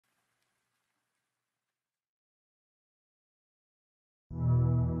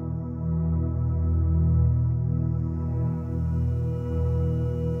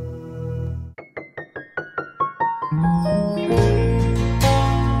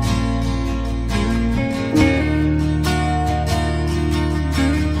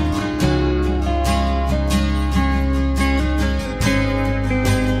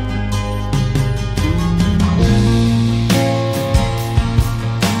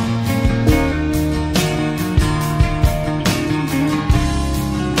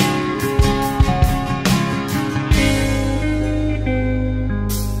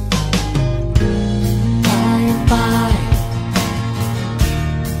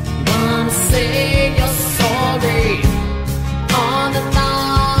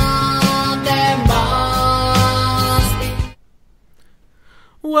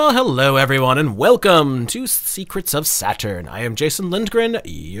Well, hello everyone, and welcome to Secrets of Saturn. I am Jason Lindgren,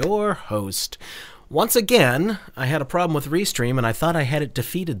 your host. Once again, I had a problem with Restream, and I thought I had it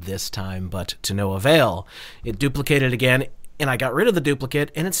defeated this time, but to no avail. It duplicated again, and I got rid of the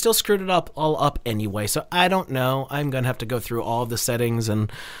duplicate, and it still screwed it all up anyway, so I don't know. I'm going to have to go through all of the settings, and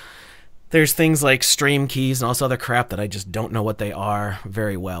there's things like stream keys and all this other crap that I just don't know what they are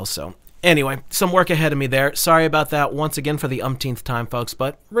very well, so... Anyway, some work ahead of me there. Sorry about that once again for the umpteenth time, folks,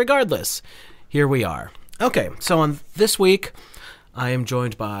 but regardless, here we are. Okay, so on this week, I am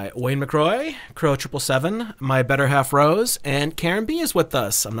joined by Wayne McCroy, Crow 777, my better half Rose, and Karen B is with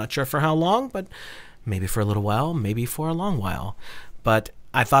us. I'm not sure for how long, but maybe for a little while, maybe for a long while. But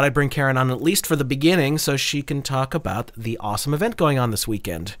I thought I'd bring Karen on at least for the beginning so she can talk about the awesome event going on this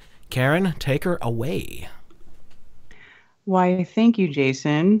weekend. Karen, take her away. Why, thank you,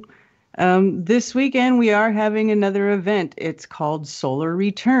 Jason. This weekend, we are having another event. It's called Solar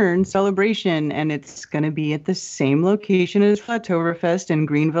Return Celebration, and it's going to be at the same location as Flatoverfest in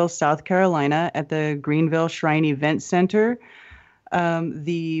Greenville, South Carolina, at the Greenville Shrine Event Center.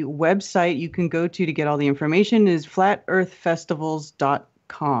 The website you can go to get all the information is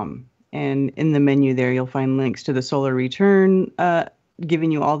flatearthfestivals.com. And in the menu there, you'll find links to the Solar Return,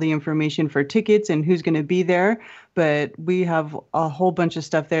 giving you all the information for tickets and who's going to be there. But we have a whole bunch of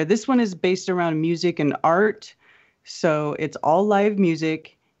stuff there. This one is based around music and art. So it's all live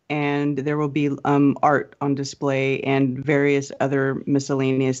music, and there will be art on display and various other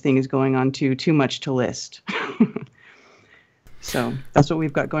miscellaneous things going on too. Too much to list. So that's what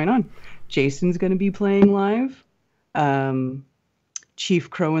we've got going on. Jason's going to be playing live. Chief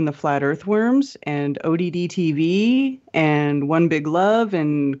Crow and the Flat Earthworms, and ODD TV, and One Big Love,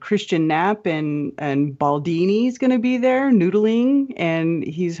 and Christian Knapp, and Baldini's going to be there, noodling, and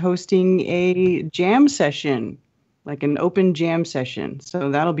he's hosting a jam session, like an open jam session. So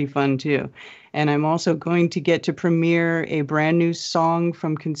that'll be fun too. And I'm also going to get to premiere a brand new song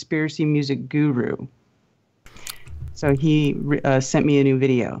from Conspiracy Music Guru. So he sent me a new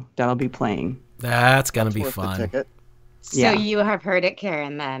video that I'll be playing. That's going to be fun. So you have heard it,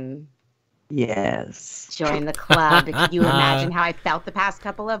 Karen, then? Yes. Join the club. Can you imagine how I felt the past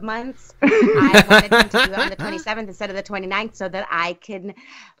couple of months? I wanted him to do it on the 27th instead of the 29th so that I can,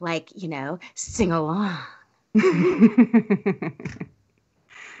 sing along.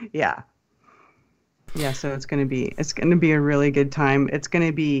 Yeah. Yeah, so it's gonna be a really good time. It's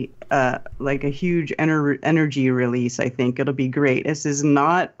gonna be like a huge energy release. I think it'll be great. This is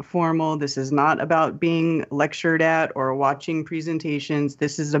not formal. This is not about being lectured at or watching presentations.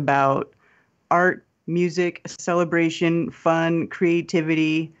 This is about art, music, celebration, fun,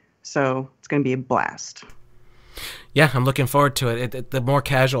 creativity. So it's gonna be a blast. Yeah, I'm looking forward to it. The more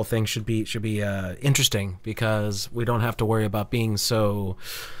casual thing should be interesting because we don't have to worry about being so.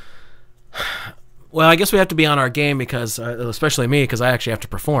 Well, I guess we have to be on our game because, especially me, because I actually have to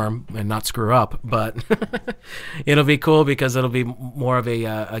perform and not screw up. But it'll be cool because it'll be more of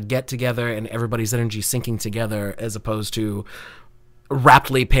a get-together and everybody's energy syncing together as opposed to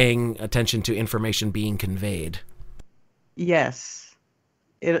raptly paying attention to information being conveyed. Yes.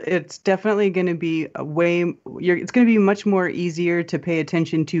 It's definitely going to be it's going to be much more easier to pay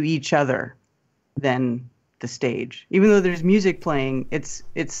attention to each other than the stage. Even though there's music playing, it's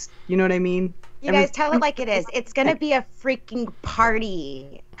you know what I mean? You guys tell it like it is. It's going to be a freaking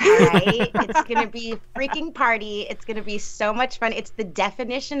party, all right? It's going to be a freaking party. It's going to be so much fun. It's the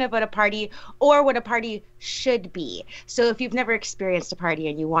definition of what a party or what a party should be. So if you've never experienced a party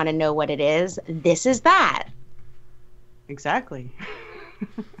and you want to know what it is, this is that. Exactly.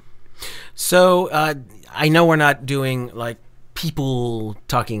 So I know we're not doing like people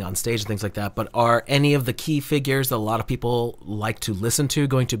talking on stage and things like that, but are any of the key figures that a lot of people like to listen to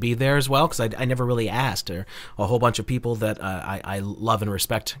going to be there as well? Because I never really asked. Are a whole bunch of people that I love and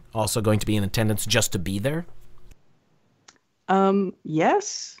respect also going to be in attendance just to be there?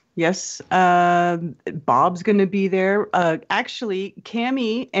 Yes. Yes. Bob's going to be there. Actually,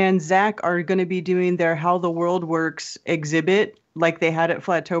 Cammie and Zach are going to be doing their How the World Works exhibit like they had at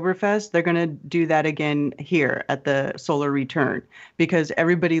Flattoberfest. They're going to do that again here at the Solar Return because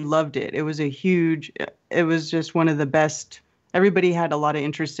everybody loved it. It was just one of the best. Everybody had a lot of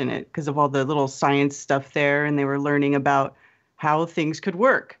interest in it because of all the little science stuff there, and they were learning about how things could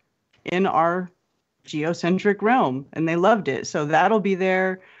work in our geocentric realm, and they loved it. So that'll be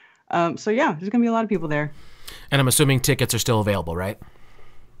there. So yeah, there's gonna be a lot of people there. And I'm assuming tickets are still available, right?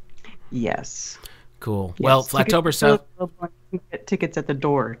 Yes. Cool. Yes. Well, Flattoberfest. You can get tickets at the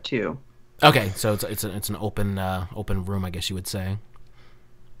door too. Okay, so it's an open room, I guess you would say.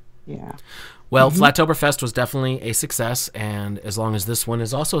 Yeah. Well, Flattoberfest was definitely a success, and as long as this one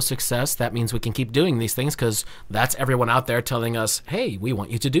is also a success, that means we can keep doing these things because that's everyone out there telling us, hey, we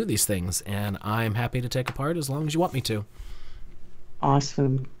want you to do these things, and I'm happy to take a part as long as you want me to.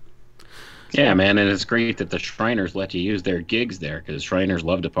 Awesome. Yeah, man, and it's great that the Shriners let you use their gigs there because Shriners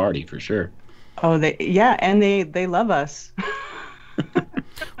love to party for sure. Oh, and they love us.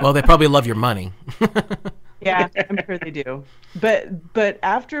 Well, they probably love your money. Yeah, I'm sure they do. But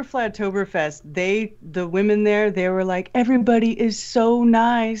after Flattoberfest, the women there, they were like, everybody is so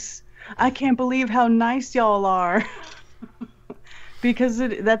nice. I can't believe how nice y'all are. Because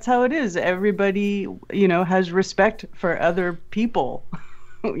that's how it is. Everybody, has respect for other people.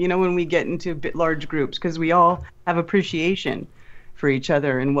 When we get into large groups, because we all have appreciation for each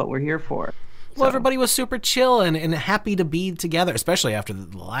other and what we're here for. Well, everybody was super chill and happy to be together, especially after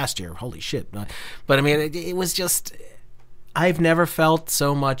the last year. Holy shit. But, I mean, it was just... I've never felt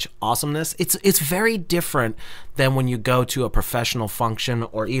so much awesomeness. It's very different than when you go to a professional function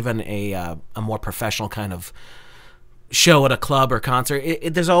or even a more professional kind of show at a club or concert.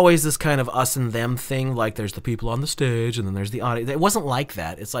 There's always this kind of us and them thing, like there's the people on the stage and then there's the audience. It wasn't like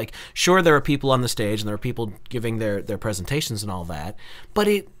that. It's like, sure, there are people on the stage and there are people giving their presentations and all that, but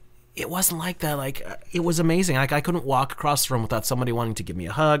it wasn't like that. Like, it was amazing. Like, I couldn't walk across the room without somebody wanting to give me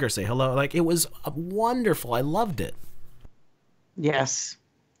a hug or say hello. Like, it was wonderful. I loved it. Yes.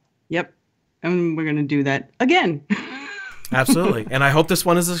 Yep. And we're going to do that again. Absolutely. And I hope this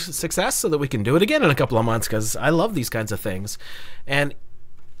one is a success so that we can do it again in a couple of months because I love these kinds of things. And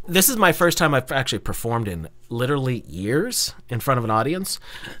this is my first time I've actually performed in literally years in front of an audience.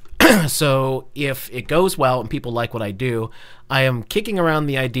 So if it goes well and people like what I do, I am kicking around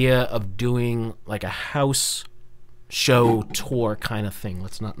the idea of doing like a house show tour kind of thing.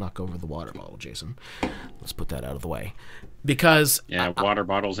 Let's not knock over the water bottle, Jason. Let's put that out of the way. Because water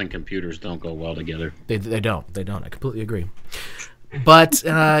bottles and computers don't go well together. They don't. I completely agree. But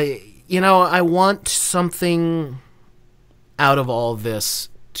I want something out of all this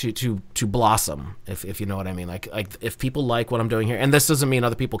to blossom, if you know what I mean. Like if people like what I'm doing here, and this doesn't mean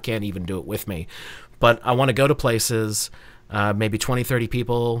other people can't even do it with me, but I want to go to places, maybe 20, 30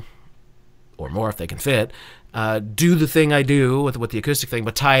 people or more if they can fit, do the thing I do with the acoustic thing,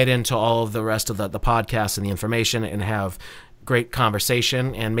 but tie it into all of the rest of the podcasts and the information and have great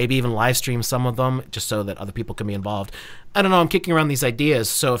conversation and maybe even live stream some of them just so that other people can be involved. I don't know. I'm kicking around these ideas.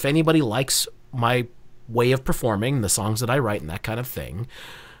 So if anybody likes my way of performing, the songs that I write and that kind of thing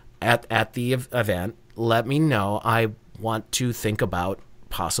at the event, let me know. I want to think about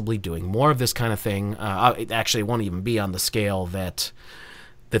possibly doing more of this kind of thing. It actually won't even be on the scale that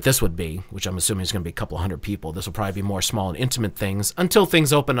this would be, which I'm assuming is going to be a couple hundred people. This will probably be more small and intimate things until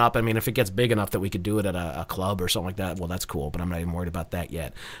things open up. I mean, if it gets big enough that we could do it at a club or something like that, well, that's cool, but I'm not even worried about that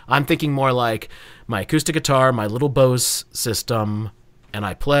yet. I'm thinking more like my acoustic guitar, my little Bose system, and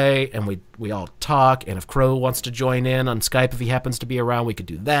I play, and we all talk, and if Crow wants to join in on Skype if he happens to be around, we could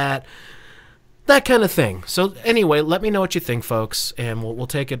do that. That kind of thing. So anyway, let me know what you think, folks, and we'll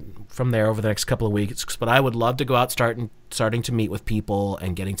take it from there over the next couple of weeks. But I would love to go out starting to meet with people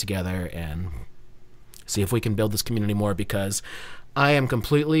and getting together and see if we can build this community more, because I am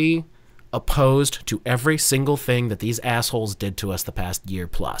completely opposed to every single thing that these assholes did to us the past year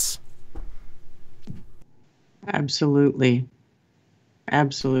plus. Absolutely.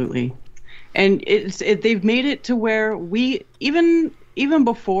 And they've made it to where we even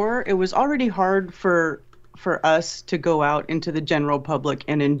before, it was already hard for us to go out into the general public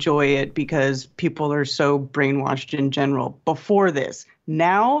and enjoy it because people are so brainwashed in general before this.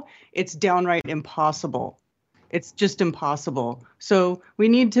 Now it's downright impossible. It's just impossible. So we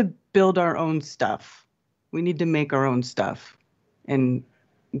need to build our own stuff. We need to make our own stuff and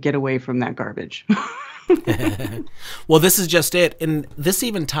get away from that garbage. Well, this is just it. And this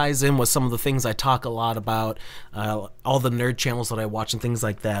even ties in with some of the things I talk a lot about, all the nerd channels that I watch and things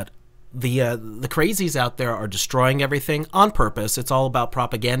like that. the crazies out there are destroying everything on purpose. It's all about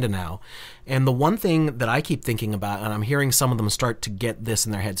propaganda now. And the one thing that I keep thinking about, and I'm hearing some of them start to get this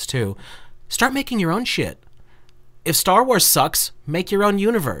in their heads too, start making your own shit. If Star Wars sucks, make your own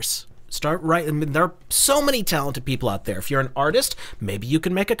universe. Start writing. I mean, there are so many talented people out there. If you're an artist, maybe you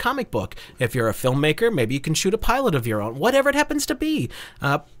can make a comic book. If you're a filmmaker, maybe you can shoot a pilot of your own. Whatever it happens to be.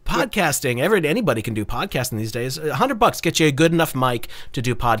 Podcasting. Anybody can do podcasting these days. $100 gets you a good enough mic to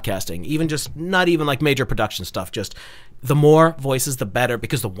do podcasting. Even just not even like major production stuff. Just the more voices, the better.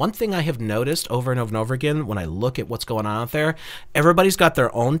 Because the one thing I have noticed over and over and over again when I look at what's going on out there, everybody's got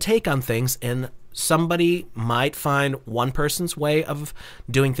their own take on things, and somebody might find one person's way of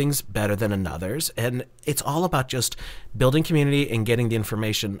doing things better than another's. And it's all about just building community and getting the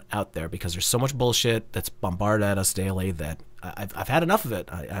information out there, because there's so much bullshit that's bombarded at us daily that I've had enough of it.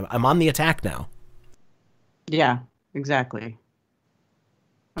 I'm on the attack now. Yeah, exactly.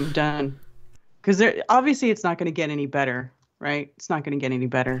 I'm done. Because obviously it's not going to get any better, right? It's not going to get any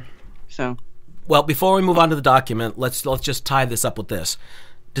better. So, well, before we move on to the document, let's just tie this up with this.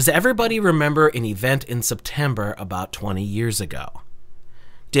 Does everybody remember an event in September about 20 years ago?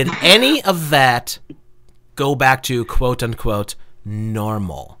 Did any of that go back to quote-unquote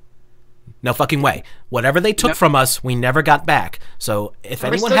normal? No fucking way. Whatever they took from us, we never got back. So if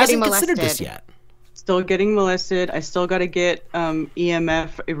anyone hasn't considered this yet. Still getting molested. I still got to get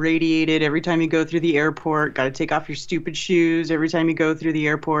EMF irradiated every time you go through the airport. Got to take off your stupid shoes every time you go through the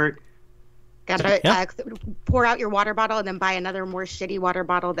airport. Gotta pour out your water bottle and then buy another more shitty water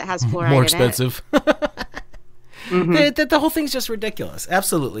bottle that has fluoride more in expensive. The whole thing's just ridiculous.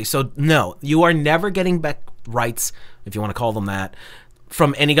 Absolutely. So no, you are never getting back rights, if you want to call them that,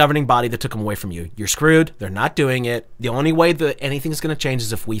 from any governing body that took them away from you. You're screwed. They're not doing it. The only way that anything's going to change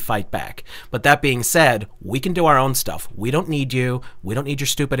is if we fight back. But that being said, we can do our own stuff. We don't need you. We don't need your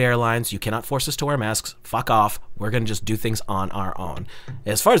stupid airlines. You cannot force us to wear masks. Fuck off. We're going to just do things on our own.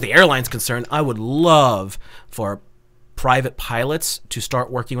 As far as the airline's concerned, I would love for private pilots to start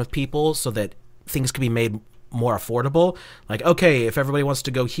working with people so that things can be made more affordable. Like, okay, if everybody wants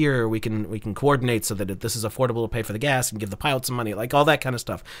to go here, we can coordinate so that this is affordable to pay for the gas and give the pilots some money, like all that kind of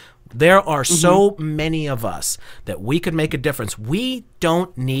stuff. There are so many of us that we could make a difference. We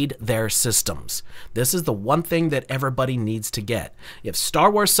don't need their systems. This is the one thing that everybody needs to get. If Star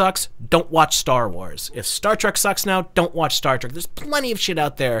Wars sucks, don't watch Star Wars. If Star Trek sucks now, don't watch Star Trek. There's plenty of shit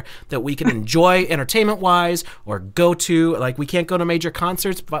out there that we can enjoy entertainment-wise or go to. Like, we can't go to major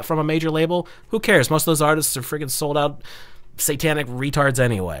concerts from a major label. Who cares? Most of those artists are friggin' sold out satanic retards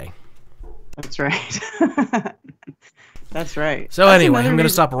anyway. That's right. That's right. So anyway, I'm going to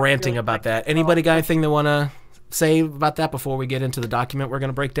stop ranting about that. Anybody got anything they want to say about that before we get into the document we're going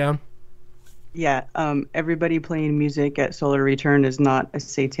to break down? Yeah. Everybody playing music at Solar Return is not a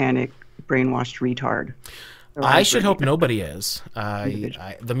satanic brainwashed retard. I should hope nobody is.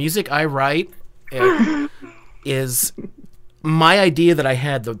 The music I write is my idea that I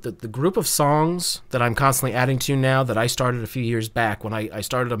had, the group of songs that I'm constantly adding to now that I started a few years back when I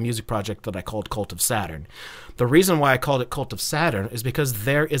started a music project that I called Cult of Saturn. The reason why I called it Cult of Saturn is because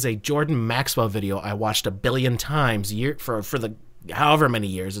there is a Jordan Maxwell video I watched 1 billion times for the however many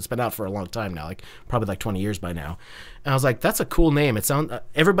years. It's been out for a long time now, probably 20 years by now. And I was like, that's a cool name. It sounds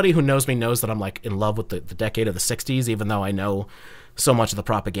everybody who knows me knows that I'm in love with the decade of the 60s, even though I know so much of the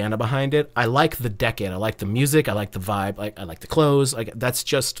propaganda behind it. I like the decade. I like the music. I like the vibe. I like the clothes. I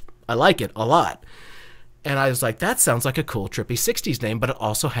like it a lot. And I was like, that sounds like a cool, trippy 60s name, but it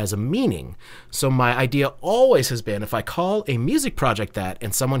also has a meaning. So my idea always has been, if I call a music project that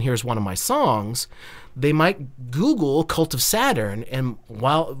and someone hears one of my songs, they might Google Cult of Saturn, and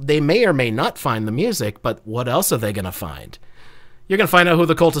while they may or may not find the music, but what else are they going to find? You're going to find out who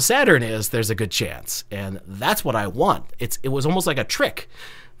the Cult of Saturn is, there's a good chance. And that's what I want. It was almost like a trick.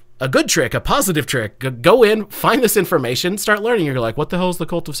 A good trick, a positive trick. Go in, find this information, start learning. You're like, what the hell is the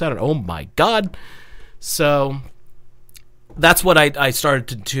Cult of Saturn? Oh my God. So that's what I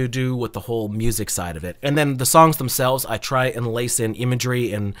started to do with the whole music side of it. And then the songs themselves, I try and lace in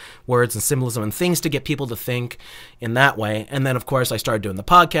imagery and words and symbolism and things to get people to think in that way. And then, of course, I started doing the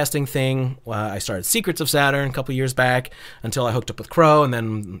podcasting thing. I started Secrets of Saturn a couple years back until I hooked up with Crow, and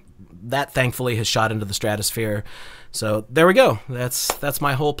then that thankfully has shot into the stratosphere. So there we go. That's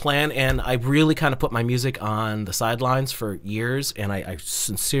my whole plan, and I really kind of put my music on the sidelines for years, and I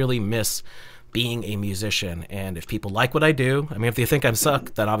sincerely miss being a musician. And if people like what I do, I mean, if they think I'm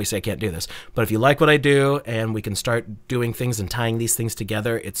suck, then obviously I can't do this. But if you like what I do and we can start doing things and tying these things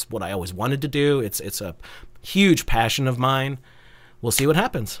together, it's what I always wanted to do. It's a huge passion of mine. We'll see what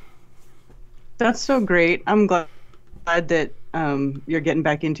happens. That's so great. I'm glad that you're getting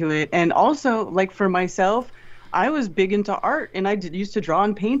back into it. And also, like for myself, I was big into art, and I used to draw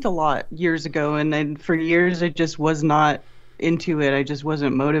and paint a lot years ago. And then for years, I just was not into it. I just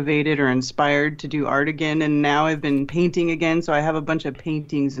wasn't motivated or inspired to do art again. And now I've been painting again, so I have a bunch of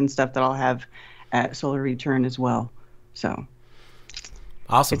paintings and stuff that I'll have at Solar Return as well. So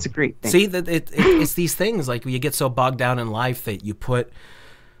awesome. It's a great thing. See, that it's these things, like you get so bogged down in life that you put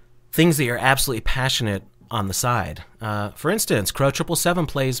things that you're absolutely passionate on the side. For instance, Crow 777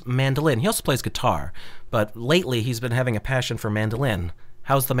 plays mandolin. He also plays guitar, but lately he's been having a passion for mandolin.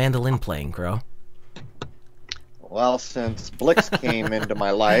 How's the mandolin playing, Crow? Well, since Blix came into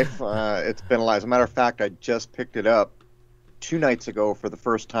my life, it's been a lot. As a matter of fact, I just picked it up 2 nights ago for the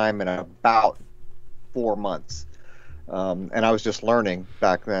first time in about 4 months. And I was just learning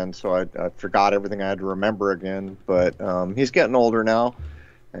back then, so I forgot everything I had to remember again. But he's getting older now,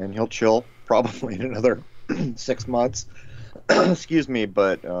 and he'll chill probably in another 6 months. Excuse me,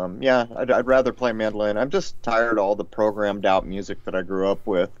 but yeah, I'd rather play mandolin. I'm just tired of all the programmed out music that I grew up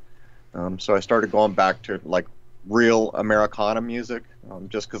with. So I started going back to like real Americana music,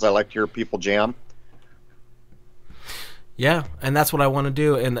 just because I like to hear people jam. Yeah, and that's what I want to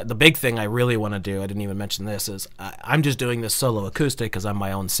do. And the big thing I really want to do, I didn't even mention this, is I'm just doing this solo acoustic because I'm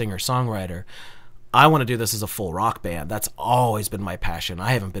my own singer-songwriter. I want to do this as a full rock band. That's always been my passion.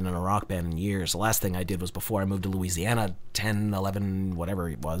 I haven't been in a rock band in years. The last thing I did was before I moved to Louisiana 10, 11, whatever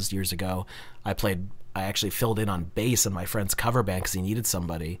it was, years ago. I actually filled in on bass in my friend's cover band because he needed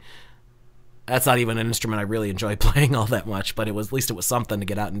somebody. That's not even an instrument I really enjoy playing all that much, but at least it was something to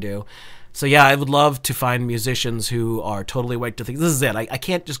get out and do. So yeah, I would love to find musicians who are totally awake to things. This is it. I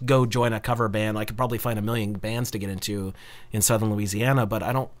can't just go join a cover band. I could probably find a million bands to get into in southern Louisiana, but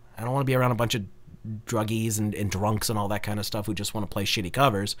I don't want to be around a bunch of druggies and drunks and all that kind of stuff who just want to play shitty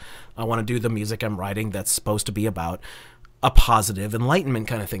covers. I want to do the music I'm writing that's supposed to be about a positive enlightenment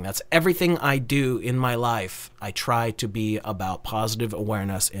kind of thing. That's everything I do in my life. I try to be about positive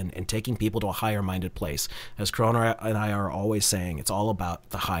awareness and taking people to a higher minded place. As Corona and I are always saying, it's all about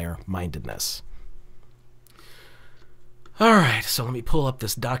the higher mindedness. All right, so let me pull up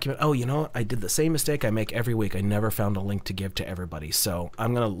this document. Oh, you know what? I did the same mistake I make every week. I never found a link to give to everybody. So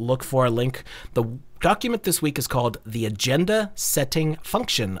I'm going to look for a link. The document this week is called The Agenda Setting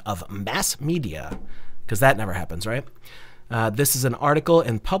Function of Mass Media, because that never happens, right? This is an article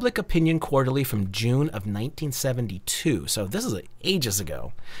in Public Opinion Quarterly from June of 1972. So this is ages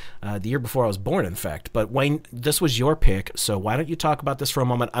ago, the year before I was born, in fact. But Wayne, this was your pick, so why don't you talk about this for a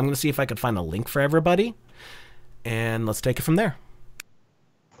moment? I'm going to see if I can find a link for everybody, and let's take it from there.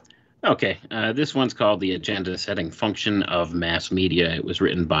 Okay, this one's called The Agenda Setting Function of Mass Media. It was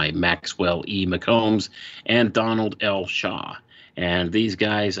written by Maxwell E. McCombs and Donald L. Shaw. And these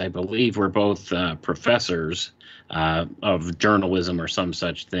guys, I believe, were both professors of journalism or some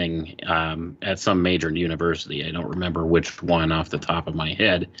such thing at some major university. I don't remember which one off the top of my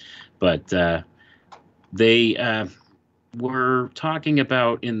head, but they were talking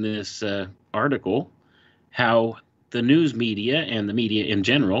about in this article how the news media and the media in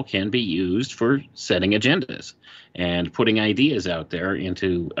general can be used for setting agendas and putting ideas out there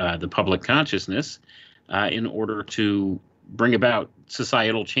into the public consciousness in order to bring about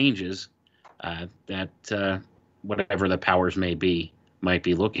societal changes that whatever the powers might be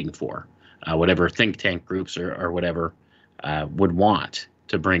looking for, whatever think tank groups or whatever would want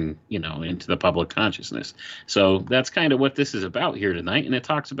to bring, into the public consciousness. So that's kind of what this is about here tonight. And it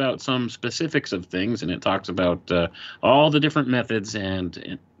talks about some specifics of things, and it talks about all the different methods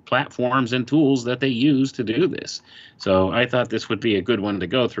and platforms and tools that they use to do this. So I thought this would be a good one to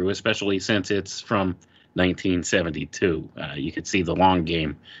go through, especially since it's from 1972. You could see the long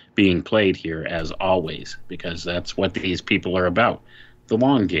game being played here, as always, because that's what these people are about, the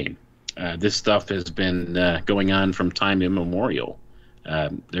long game. This stuff has been going on from time immemorial.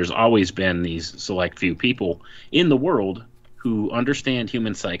 There's always been these select few people in the world who understand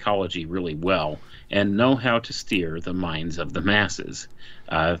human psychology really well and know how to steer the minds of the masses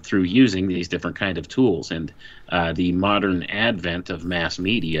through using these different kind of tools. And the modern advent of mass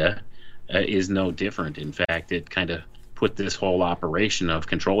media is no different. In fact, it kind of put this whole operation of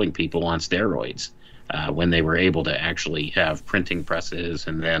controlling people on steroids when they were able to actually have printing presses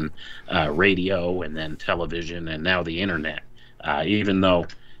and then radio and then television and now the internet. Even though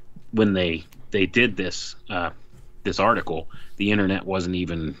when they did this this article, the internet wasn't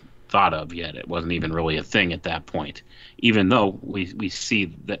even thought of yet. It wasn't even really a thing at that point. Even though we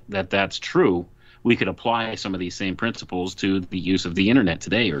see that's true, we could apply some of these same principles to the use of the internet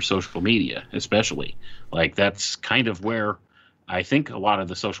today, or social media especially. Like, that's kind of where I think a lot of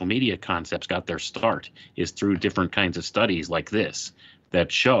the social media concepts got their start is through different kinds of studies like this that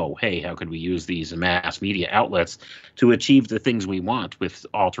show, hey, how could we use these mass media outlets to achieve the things we want with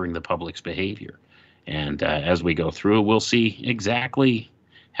altering the public's behavior? And as we go through, we'll see exactly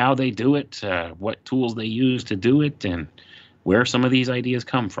how they do it, what tools they use to do it, and where some of these ideas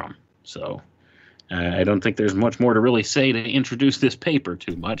come from. So I don't think there's much more to really say to introduce this paper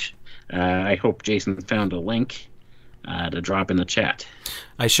too much. I hope Jason found a link to drop in the chat.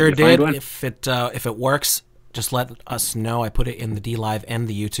 I sure did. If it works, just let us know. I put it in the DLive and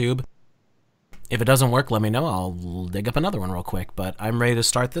the YouTube. If it doesn't work, let me know. I'll dig up another one real quick. But I'm ready to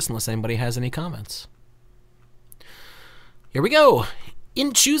start this unless anybody has any comments. Here we go.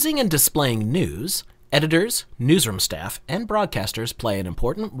 In choosing and displaying news, editors, newsroom staff, and broadcasters play an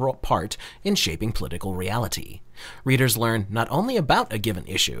important part in shaping political reality. Readers learn not only about a given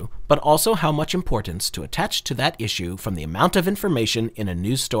issue, but also how much importance to attach to that issue from the amount of information in a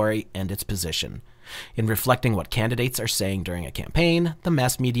news story and its position. In reflecting what candidates are saying during a campaign, the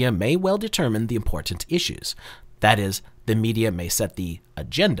mass media may well determine the important issues. That is, the media may set the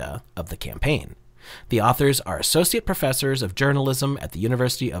agenda of the campaign. The authors are associate professors of journalism at the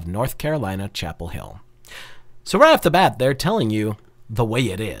University of North Carolina, Chapel Hill. So right off the bat, they're telling you the way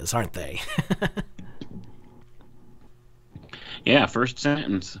it is, aren't they? Yeah, first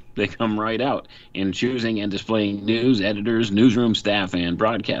sentence, they come right out. In choosing and displaying news, editors, newsroom staff, and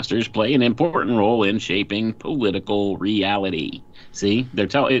broadcasters play an important role in shaping political reality. See, they're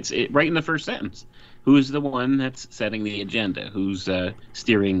it's right in the first sentence. Who's the one that's setting the agenda? Who's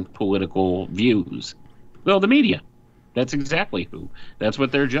steering political views? Well, the media. That's exactly who. That's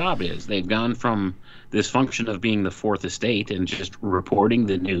what their job is. They've gone from this function of being the fourth estate and just reporting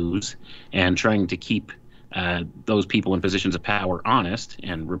the news and trying to keep those people in positions of power honest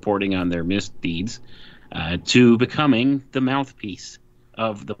and reporting on their misdeeds to becoming the mouthpiece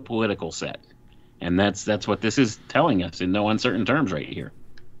of the political set. And that's what this is telling us in no uncertain terms right here.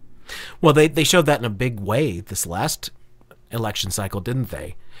 Well, they showed that in a big way this last election cycle, didn't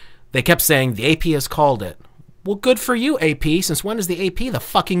they? They kept saying the AP has called it. Well, good for you, AP. Since when is the AP the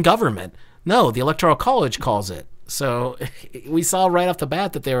fucking government? No, the Electoral College calls it. So we saw right off the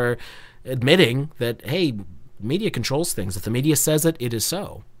bat that they were admitting that, hey, media controls things. If the media says it, it is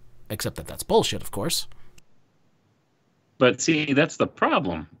so. Except that that's bullshit, of course. But see, that's the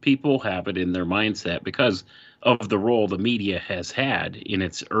problem. People have it in their mindset because of the role the media has had in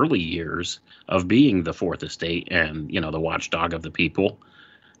its early years of being the fourth estate and, the watchdog of the people.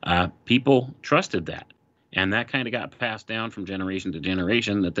 People trusted that. And that kind of got passed down from generation to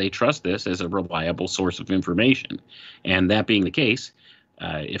generation, that they trust this as a reliable source of information. And that being the case,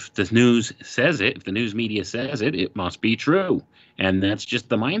 if the news says it, if the news media says it, it must be true. And that's just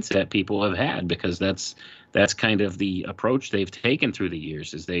the mindset people have had, because that's kind of the approach they've taken through the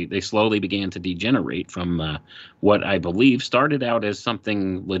years, is they slowly began to degenerate from what I believe started out as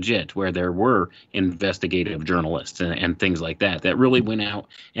something legit, where there were investigative journalists and things like that really went out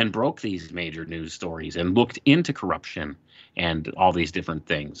and broke these major news stories and looked into corruption and all these different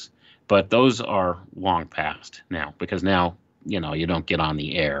things. But those are long past now, because now, you don't get on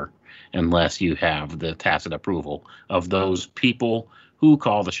the air unless you have the tacit approval of those people who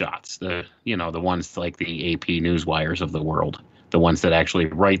call the shots, the ones like the AP Newswires of the world, the ones that actually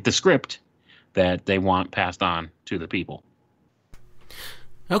write the script that they want passed on to the people.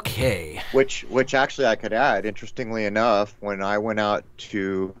 Okay. Which actually I could add, interestingly enough, when I went out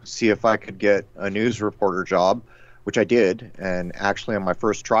to see if I could get a news reporter job, which I did, and actually on my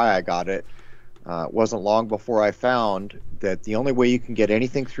first try I got it, wasn't long before I found that the only way you can get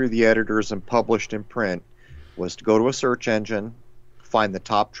anything through the editors and published in print was to go to a search engine, find the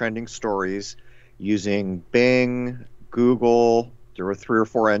top trending stories using Bing, Google. There were 3 or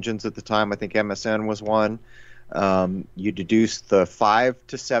 4 engines at the time. I think MSN was one. You deduce the 5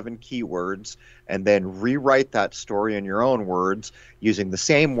 to 7 keywords and then rewrite that story in your own words using the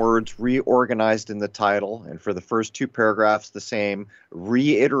same words reorganized in the title, and for the first 2 paragraphs the same,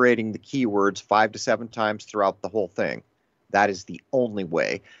 reiterating the keywords 5 to 7 times throughout the whole thing. That is the only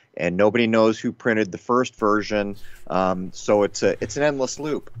way. And nobody knows who printed the first version, so it's an endless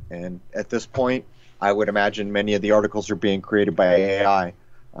loop. And at this point, I would imagine many of the articles are being created by AI,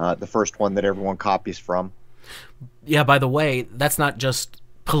 the first one that everyone copies from. Yeah, by the way, that's not just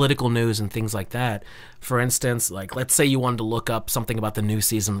political news and things like that. For instance, like, let's say you wanted to look up something about the new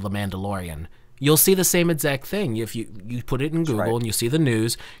season of The Mandalorian. You'll see the same exact thing. If you put it in Google, right, and you see the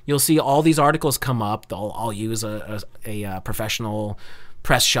news, you'll see all these articles come up. I'll use a professional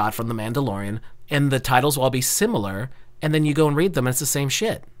press shot from The Mandalorian, and the titles will all be similar, and then you go and read them, and it's the same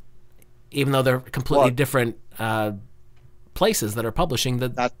shit. Even though they're completely different places that are publishing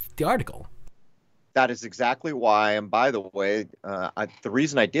the article. That is exactly why. And by the way, the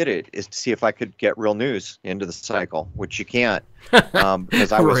reason I did it is to see if I could get real news into the cycle, which you can't,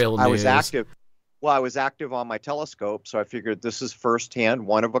 because I was active. Well, I was active on my telescope, so I figured this is firsthand,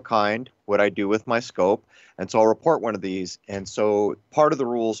 one of a kind, what I do with my scope, and so I'll report one of these. And so part of the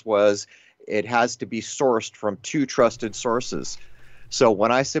rules was it has to be sourced from 2 trusted sources. So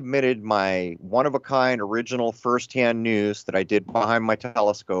when I submitted my one-of-a-kind original first-hand news that I did behind my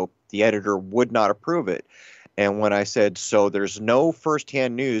telescope, the editor would not approve it. And when I said, so there's no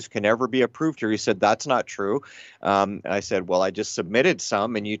first-hand news can ever be approved here, he said, that's not true. I said, well, I just submitted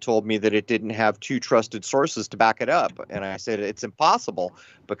some, and you told me that it didn't have 2 trusted sources to back it up. And I said, it's impossible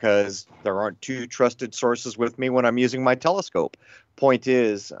because there aren't 2 trusted sources with me when I'm using my telescope. Point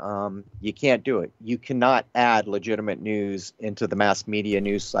is, you can't do it. You cannot add legitimate news into the mass media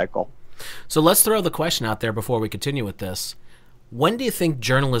news cycle. So let's throw the question out there before we continue with this. When do you think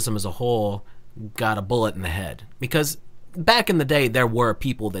journalism as a whole got a bullet in the head? Because back in the day, there were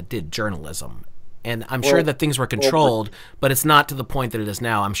people that did journalism. And I'm sure that things were controlled, but it's not to the point that it is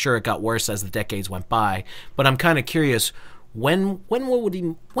now. I'm sure it got worse as the decades went by. But I'm kind of curious, when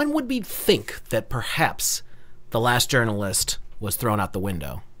would we think that perhaps The Last Journalist was thrown out the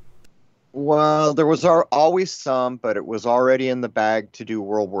window? Well, there was always some, but it was already in the bag to do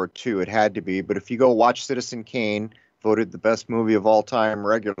World War II. It had to be. But if you go watch Citizen Kane, voted the best movie of all time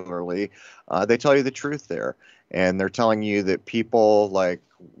regularly, they tell you the truth there. And they're telling you that people like,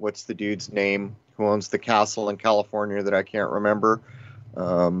 what's the dude's name who owns the castle in California that I can't remember?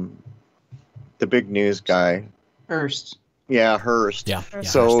 The big news guy. Hearst. Yeah, Hearst. Yeah.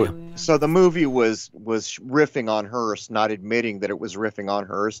 So, Hearst, yeah. So the movie was riffing on Hearst, not admitting that it was riffing on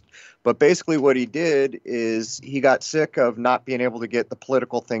Hearst. But basically what he did is he got sick of not being able to get the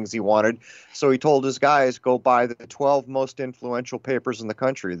political things he wanted. So he told his guys, go buy the 12 most influential papers in the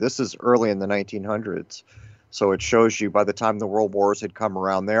country. This is early in the 1900s. So it shows you by the time the World Wars had come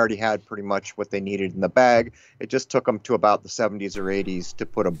around, they already had pretty much what they needed in the bag. It just took them to about the 70s or 80s to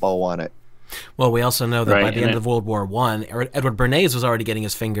put a bow on it. Well, we also know that by the end of World War I, Edward Bernays was already getting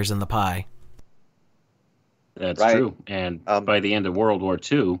his fingers in the pie. That's true. And by the end of World War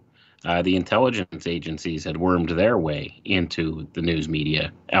II, the intelligence agencies had wormed their way into the news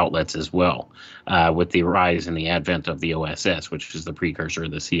media outlets as well, with the rise and the advent of the OSS, which is the precursor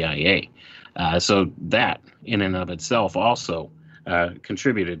of the CIA. So that, in and of itself, also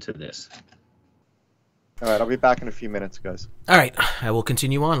contributed to this. All right, I'll be back in a few minutes, guys. All right, I will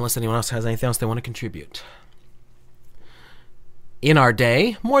continue on unless anyone else has anything else they want to contribute. In our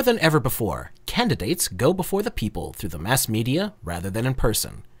day, more than ever before, candidates go before the people through the mass media rather than in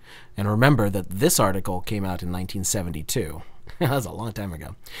person. And remember that this article came out in 1972. That was a long time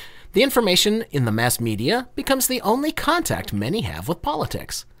ago. The information in the mass media becomes the only contact many have with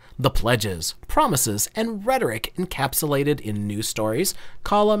politics. The pledges, promises, and rhetoric encapsulated in news stories,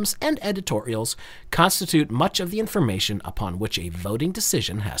 columns, and editorials constitute much of the information upon which a voting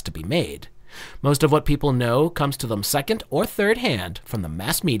decision has to be made. Most of what people know comes to them second or third hand from the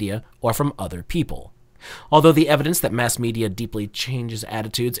mass media or from other people. Although the evidence that mass media deeply changes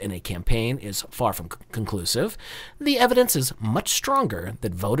attitudes in a campaign is far from conclusive, the evidence is much stronger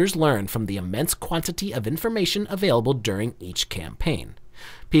that voters learn from the immense quantity of information available during each campaign.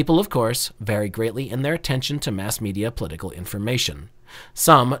 People, of course, vary greatly in their attention to mass media political information.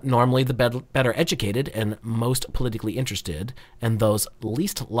 Some, normally the better educated and most politically interested, and those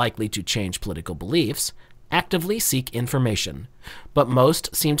least likely to change political beliefs, actively seek information, but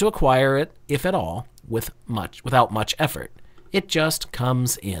most seem to acquire it, if at all, without much effort. It just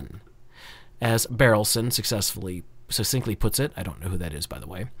comes in. As Berelson succinctly puts it, I don't know who that is, by the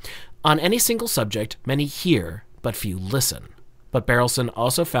way, on any single subject, many hear, but few listen. But Berelson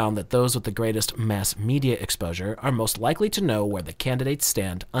also found that those with the greatest mass media exposure are most likely to know where the candidates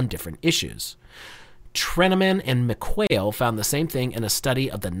stand on different issues. Treneman and McQuail found the same thing in a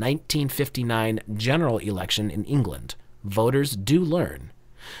study of the 1959 general election in England. Voters do learn.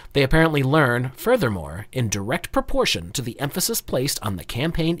 They apparently learn, furthermore, in direct proportion to the emphasis placed on the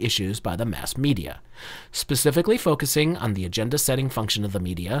campaign issues by the mass media. Specifically focusing on the agenda-setting function of the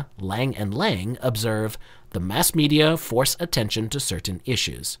media, Lang and Lang observe, the mass media force attention to certain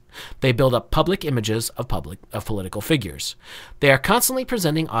issues. They build up public images of political figures. They are constantly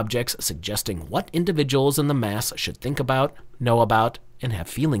presenting objects suggesting what individuals in the mass should think about, know about, and have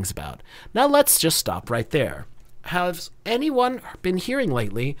feelings about. Now let's just stop right there. Has anyone been hearing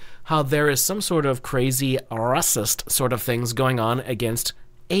lately how there is some sort of crazy racist sort of things going on against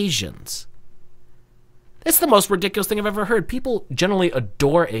Asians? It's the most ridiculous thing I've ever heard. People generally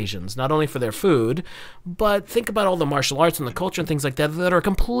adore Asians, not only for their food, but think about all the martial arts and the culture and things like that that are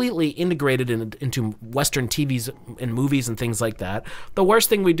completely integrated into Western TVs and movies and things like that. The worst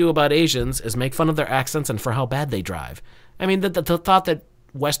thing we do about Asians is make fun of their accents and for how bad they drive. I mean, the thought that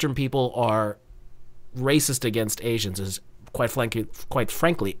Western people are racist against Asians is, quite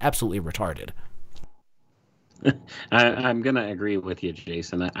frankly, absolutely retarded. I'm going to agree with you,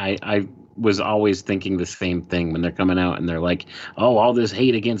 Jason. I was always thinking the same thing when they're coming out and they're like, oh, all this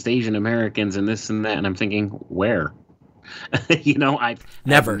hate against Asian Americans and this and that. And I'm thinking, where? I've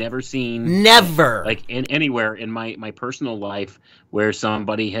never seen like anywhere in my personal life where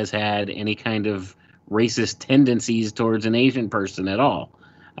somebody has had any kind of racist tendencies towards an Asian person at all.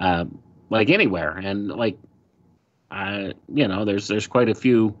 Like anywhere. And like, there's quite a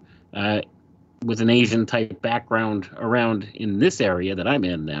few, with an Asian type background around in this area that I'm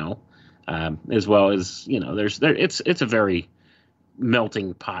in now, as well as, it's a very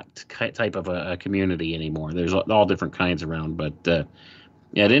melting pot type of a community anymore. There's all different kinds around, but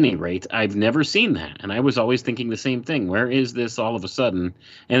at any rate, I've never seen that. And I was always thinking the same thing. Where is this all of a sudden?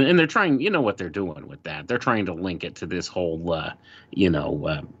 And they're trying, what they're doing with that. They're trying to link it to this whole,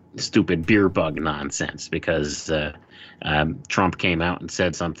 stupid beer bug nonsense because Trump came out and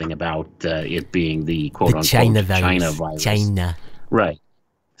said something about it being the quote-unquote China virus. China. Right.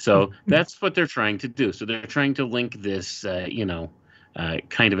 So that's what they're trying to do. So they're trying to link this,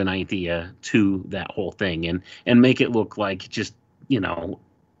 kind of an idea to that whole thing and make it look like just,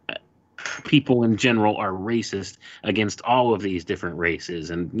 people in general are racist against all of these different races.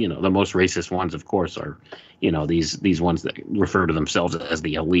 And, the most racist ones, of course, are, these ones that refer to themselves as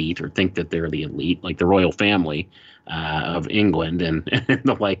the elite or think that they're the elite, like the royal family of England and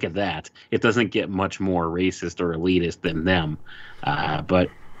the like of that. It doesn't get much more racist or elitist than them. But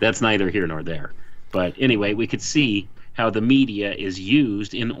that's neither here nor there. But anyway, we could see how the media is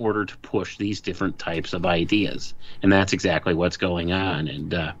used in order to push these different types of ideas. And that's exactly what's going on.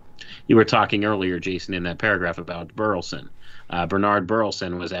 And you were talking earlier, Jason, in that paragraph about Burleson. Bernard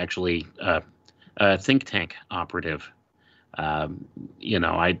Burleson was actually a think tank operative. I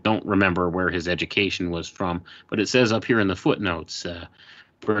don't remember where his education was from, but it says up here in the footnotes,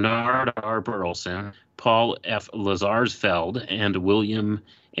 Bernard R. Burleson, Paul F. Lazarsfeld, and William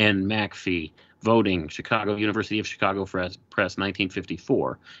N. McPhee. Voting, University of Chicago Press,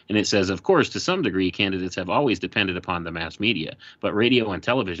 1954. And it says, of course, to some degree, candidates have always depended upon the mass media, but radio and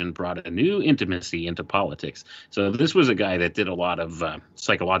television brought a new intimacy into politics. So this was a guy that did a lot of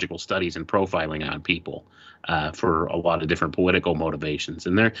psychological studies and profiling on people for a lot of different political motivations.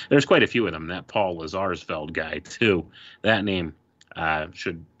 And there's quite a few of them. That Paul Lazarsfeld guy, too. That name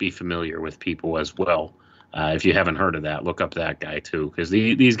should be familiar with people as well. If you haven't heard of that, look up that guy too, because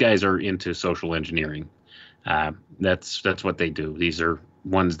these guys are into social engineering. That's what they do. These are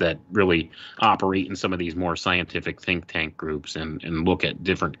ones that really operate in some of these more scientific think tank groups and look at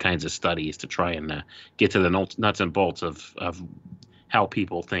different kinds of studies to try and get to the nuts and bolts of how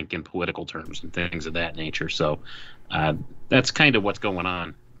people think in political terms and things of that nature. So that's kind of what's going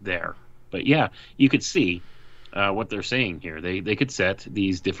on there. But yeah, you could see what they're saying here. They could set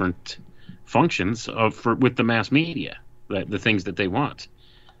these different functions with the mass media, the things that they want.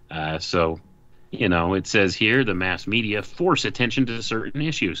 So it says here the mass media force attention to certain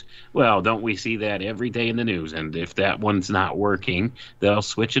issues. Well, don't we see that every day in the news? And if that one's not working, they'll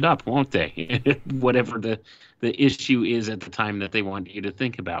switch it up, won't they? Whatever the issue is at the time that they want you to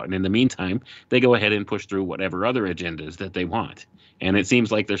think about. And in the meantime, they go ahead and push through whatever other agendas that they want. And it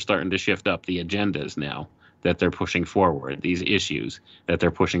seems like they're starting to shift up the agendas now that they're pushing forward, these issues that they're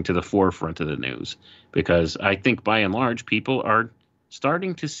pushing to the forefront of the news. Because I think by and large, people are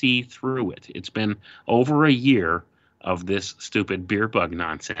starting to see through it. It's been over a year of this stupid beer bug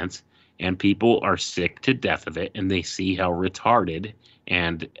nonsense, and people are sick to death of it, and they see how retarded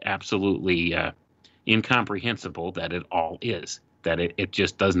and absolutely incomprehensible that it all is, that it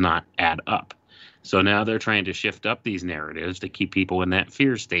just does not add up. So now they're trying to shift up these narratives to keep people in that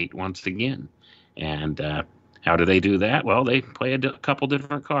fear state once again. And how do they do that? Well, they play a couple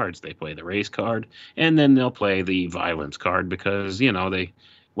different cards. They play the race card, and then they'll play the violence card because, they,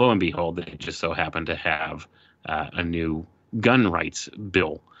 lo and behold, they just so happen to have a new gun rights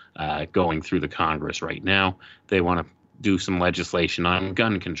bill going through the Congress right now. They want to do some legislation on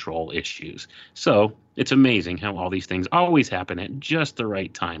gun control issues. So it's amazing how all these things always happen at just the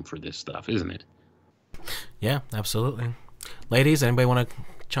right time for this stuff, isn't it? Yeah, absolutely. Ladies, anybody want to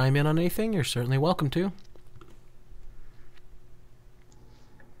chime in on anything? You're certainly welcome to.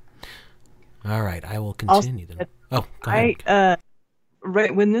 All right, I will continue then. Oh, go ahead.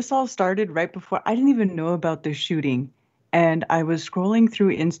 right when this all started, right before, I didn't even know about this shooting. And I was scrolling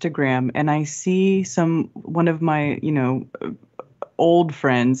through Instagram and I see one of my, old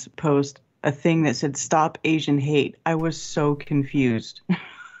friends post a thing that said "Stop Asian Hate." I was so confused.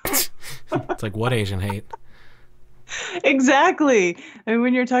 It's like, what Asian hate? Exactly. And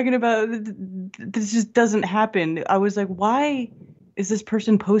when you're talking about this just doesn't happen, I was like, why is this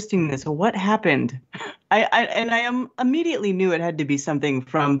person posting this? What happened? I immediately knew it had to be something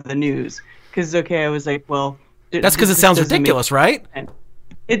from the news because I was like, well, that's because it sounds ridiculous, right?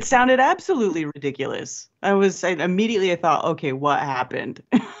 It sounded absolutely ridiculous. I immediately thought, okay, what happened?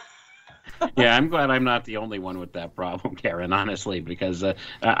 Yeah, I'm glad I'm not the only one with that problem, Karen, honestly, because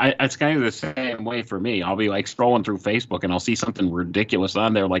it's kind of the same way for me. I'll be like scrolling through Facebook and I'll see something ridiculous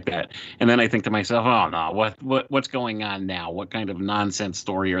on there like that. And then I think to myself, oh, no, what's going on now? What kind of nonsense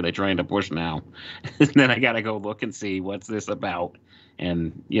story are they trying to push now? And then I got to go look and see what's this about.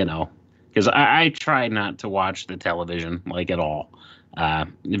 And, because I try not to watch the television like at all.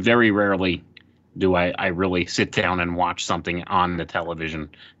 Very rarely do I really sit down and watch something on the television,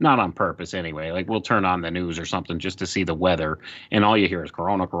 not on purpose anyway. Like we'll turn on the news or something just to see the weather, and all you hear is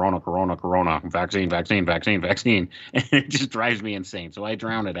corona, corona, corona, corona, vaccine, vaccine, vaccine, vaccine, and it just drives me insane. So I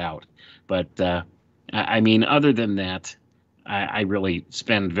drown it out. But I mean, other than that, I really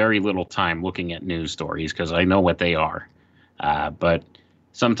spend very little time looking at news stories because I know what they are. But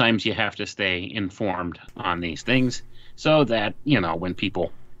sometimes you have to stay informed on these things so that, when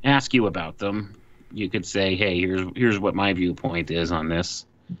people ask you about them, you could say, hey, here's what my viewpoint is on this.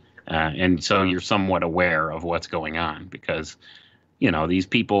 And so you're somewhat aware of what's going on because, these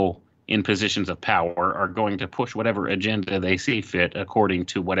people in positions of power are going to push whatever agenda they see fit according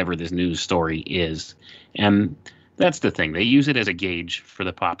to whatever this news story is. And that's the thing. They use it as a gauge for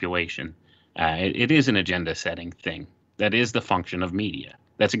the population. It is an agenda setting thing. That is the function of media.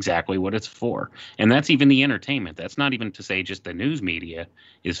 That's exactly what it's for. And that's even the entertainment. That's not even to say just the news media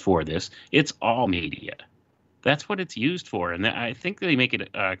is for this. It's all media. That's what it's used for. And I think they make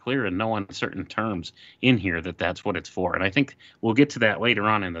it clear in no uncertain terms in here that that's what it's for. And I think we'll get to that later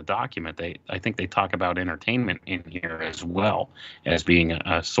on in the document. I think they talk about entertainment in here as well as being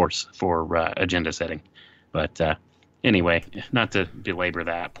a source for agenda setting. But anyway, not to belabor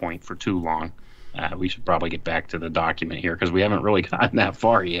that point for too long. We should probably get back to the document here because we haven't really gotten that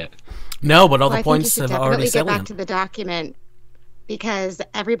far yet. No, but all the points have already get back to the document because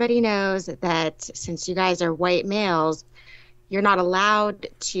everybody knows that since you guys are white males, you're not allowed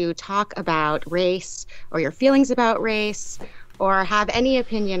to talk about race or your feelings about race or have any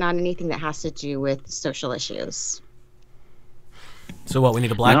opinion on anything that has to do with social issues. So what, we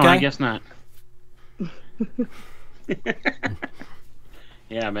need a black guy? I guess not.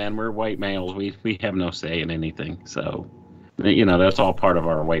 Yeah, man, we're white males. We have no say in anything. So, that's all part of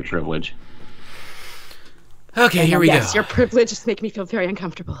our white privilege. Okay, here we go. Yes, your privileges make me feel very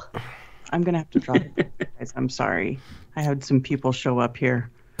uncomfortable. I'm going to have to drop it, guys. I'm sorry. I had some people show up here.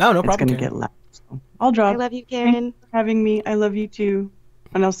 Oh, no problem. It's going to get loud. So I'll drop. I love you, Karen. Thanks for having me. I love you too.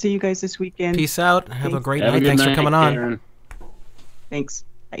 And I'll see you guys this weekend. Peace out. Have a great Have night. Thanks for coming on. Karen. Thanks.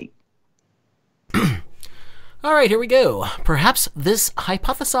 Bye. All right, here we go. Perhaps this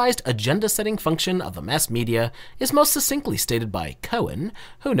hypothesized agenda-setting function of the mass media is most succinctly stated by Cohen,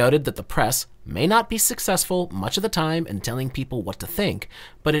 who noted that the press may not be successful much of the time in telling people what to think,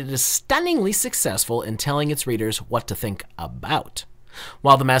 but it is stunningly successful in telling its readers what to think about.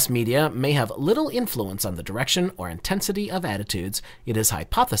 While the mass media may have little influence on the direction or intensity of attitudes, it is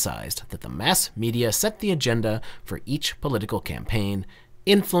hypothesized that the mass media set the agenda for each political campaign,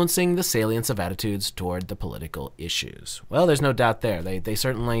 influencing the salience of attitudes toward the political issues. Well, there's no doubt there. They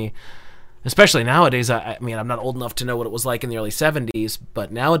certainly, especially nowadays, I mean, I'm not old enough to know what it was like in the early 70s,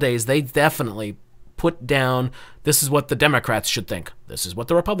 but nowadays they definitely put down, this is what the Democrats should think. This is what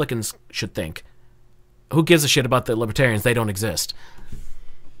the Republicans should think. Who gives a shit about the Libertarians? They don't exist.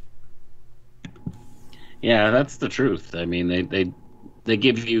 Yeah, that's the truth. I mean, they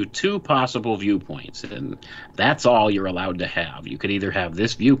give you two possible viewpoints, and that's all you're allowed to have. You could either have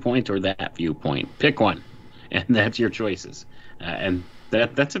this viewpoint or that viewpoint. Pick one, and that's your choices. And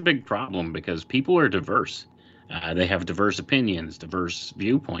that's a big problem because people are diverse. They have diverse opinions, diverse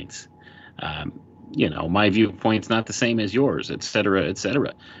viewpoints. My viewpoint's not the same as yours, et cetera, et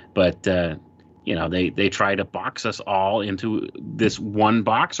cetera. But, they try to box us all into this one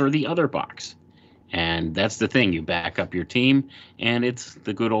box or the other box. And that's the thing. You back up your team, and it's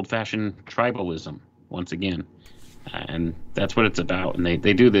the good old-fashioned tribalism, once again. And that's what it's about. And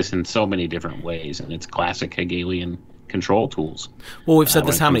they do this in so many different ways, and it's classic Hegelian control tools. Well, we've said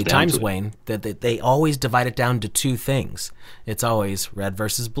this when it how many comes down times, to it. Wayne, that they always divide it down to two things. It's always red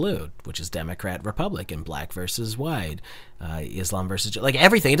versus blue, which is Democrat, Republican, black versus white, Islam versus... Like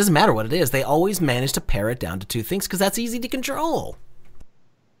everything, it doesn't matter what it is. They always manage to pare it down to two things because that's easy to control.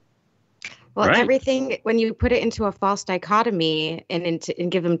 Well, Right. everything, when you put it into a false dichotomy and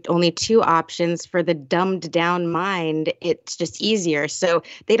give them only two options for the dumbed down mind, it's just easier. So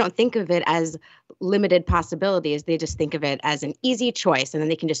they don't think of it as limited possibilities. They just think of it as an easy choice. And then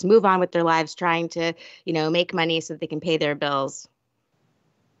they can just move on with their lives trying to, make money so that they can pay their bills.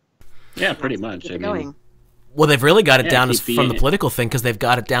 Yeah, pretty much. Keep I it mean, going. Well, they've really got it down keep as from the the- political thing because they've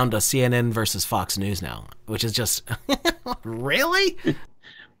got it down to CNN versus Fox News now, which is just... Really?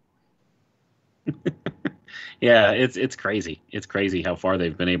 yeah, it's crazy. It's crazy how far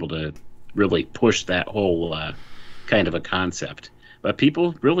they've been able to really push that whole kind of a concept. But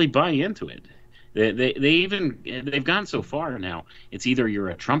people really buy into it. They've gone so far now. It's either you're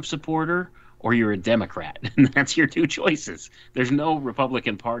a Trump supporter or you're a Democrat, and that's your two choices. There's no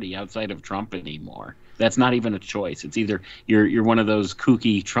Republican Party outside of Trump anymore. That's not even a choice. It's either you're one of those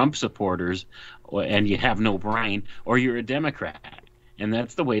kooky Trump supporters, and you have no brain, or you're a Democrat, and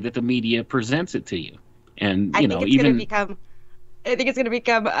that's the way that the media presents it to you. And I you think know, it's even going to become,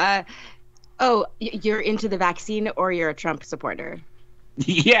 you're into the vaccine or you're a Trump supporter.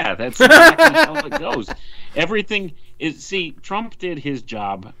 yeah, that's exactly how it goes. Everything is, see, Trump did his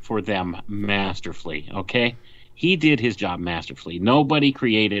job for them masterfully, okay? He did his job masterfully. Nobody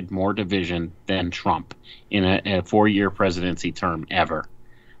created more division than Trump in a 4-year presidency term ever.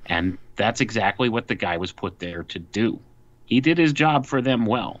 And that's exactly what the guy was put there to do. He did his job for them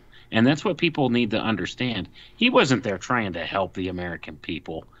well. And that's what people need to understand. He wasn't there trying to help the American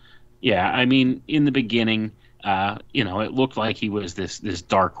people. Yeah, I mean, in the beginning, it looked like he was this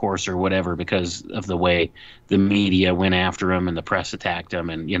dark horse or whatever because of the way the media went after him and the press attacked him,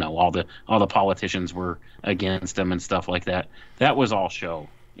 and all the politicians were against him and stuff like that. That was all show.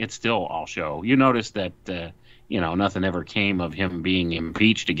 It's still all show. You notice that nothing ever came of him being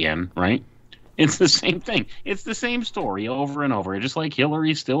impeached again, right? It's the same thing. It's the same story over and over. Just like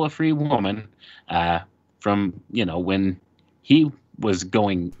Hillary's still a free woman from when he was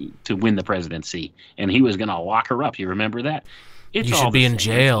going to win the presidency, and he was going to lock her up. You remember that? It's You all should be the in same.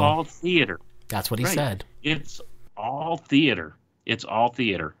 jail. It's all theater. That's what he Right. said. It's all theater. It's all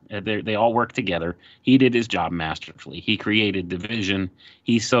theater. They all work together. He did his job masterfully. He created division.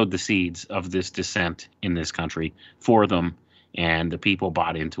 He sowed the seeds of this dissent in this country for them, and the people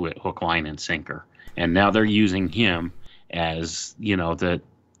bought into it hook, line, and sinker. And now they're using him as the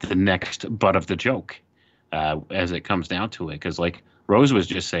next butt of the joke as it comes down to it. Because like Rose was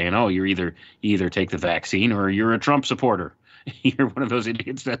just saying, oh, you either take the vaccine or you're a Trump supporter. You're one of those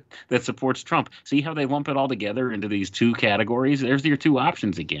idiots that supports Trump. See how they lump it all together into these two categories? There's your two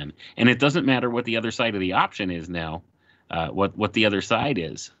options again. And it doesn't matter what the other side of the option is now, what the other side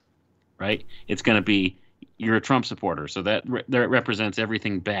is, right? It's going to be you're a Trump supporter. So that represents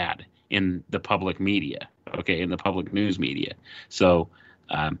everything bad in the public media, okay, in the public news media. So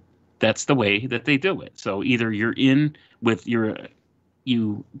that's the way that they do it. So either you're in with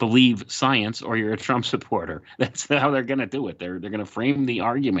you believe science or you're a Trump supporter. That's how they're going to do it. They're going to frame the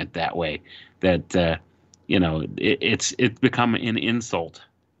argument that way, that it's become an insult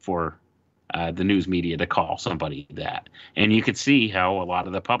for the news media to call somebody that. And you could see how a lot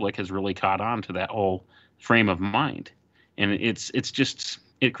of the public has really caught on to that whole frame of mind. And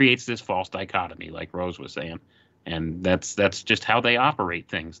it creates this false dichotomy, like Rose was saying. And that's just how they operate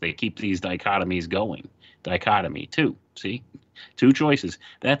things. They keep these dichotomies going. Dichotomy, see? Two choices.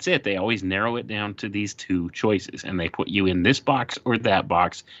 That's it. They always narrow it down to these two choices, and they put you in this box or that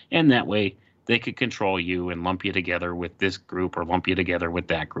box, and that way they could control you and lump you together with this group or lump you together with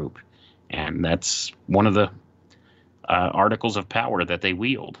that group. And that's one of the articles of power that they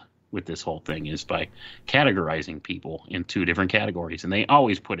wield with this whole thing, is by categorizing people in two different categories. And they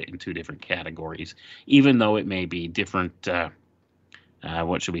always put it in two different categories, even though it may be different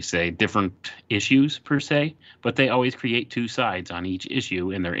different issues per se, but they always create two sides on each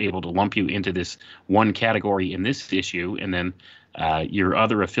issue, and they're able to lump you into this one category in this issue, and then your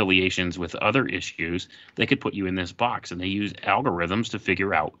other affiliations with other issues, they could put you in this box. And they use algorithms to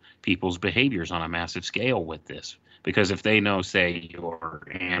figure out people's behaviors on a massive scale with this. Because if they know, say, you're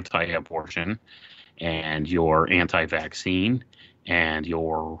anti-abortion and you're anti-vaccine and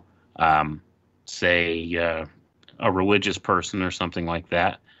you're, say, a religious person or something like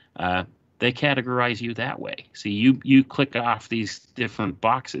that, they categorize you that way. See, you click off these different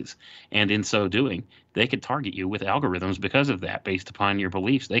boxes, and in so doing, they could target you with algorithms because of that, based upon your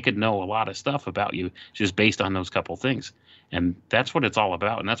beliefs. They could know a lot of stuff about you just based on those couple things. And that's what it's all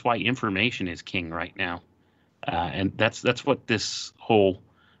about. And that's why information is king right now. And that's what this whole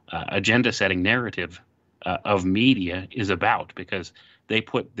agenda setting narrative of media is about, because they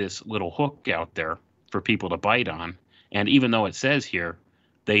put this little hook out there for people to bite on. And even though it says here,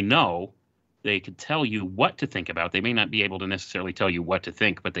 they know they could tell you what to think about. They may not be able to necessarily tell you what to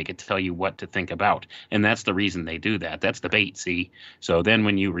think, but they could tell you what to think about. And that's the reason they do that. That's the bait, see? So then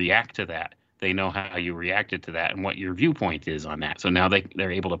when you react to that, they know how you reacted to that and what your viewpoint is on that. So now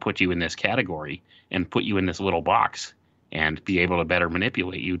they're able to put you in this category and put you in this little box and be able to better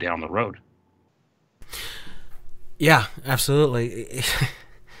manipulate you down the road. Yeah, absolutely.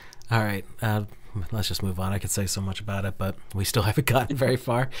 All right. Let's just move on. I could say so much about it, but we still haven't gotten very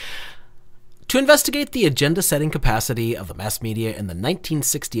far. To investigate the agenda-setting capacity of the mass media in the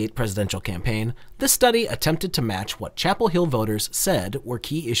 1968 presidential campaign, this study attempted to match what Chapel Hill voters said were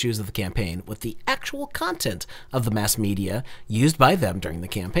key issues of the campaign with the actual content of the mass media used by them during the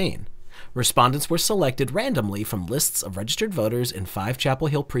campaign. Respondents were selected randomly from lists of registered voters in 5 Chapel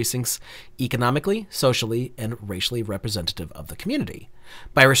Hill precincts, economically, socially, and racially representative of the community.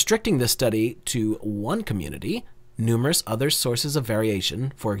 By restricting this study to one community, numerous other sources of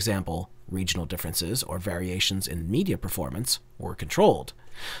variation, for example, regional differences or variations in media performance, were controlled.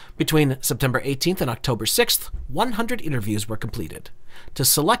 Between September 18th and October 6th, 100 interviews were completed. To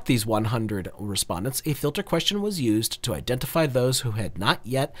select these 100 respondents, a filter question was used to identify those who had not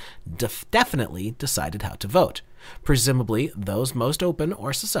yet definitely decided how to vote, presumably those most open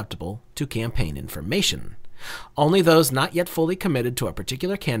or susceptible to campaign information. Only those not yet fully committed to a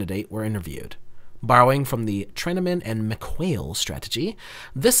particular candidate were interviewed. Borrowing from the Treneman and McQuail strategy,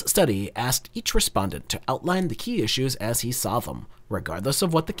 this study asked each respondent to outline the key issues as he saw them, regardless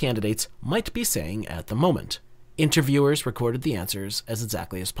of what the candidates might be saying at the moment. Interviewers recorded the answers as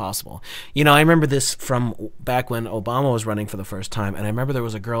exactly as possible. You know, I remember this from back when Obama was running for the first time, and I remember there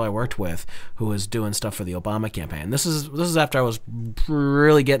was a girl I worked with who was doing stuff for the Obama campaign. This is after I was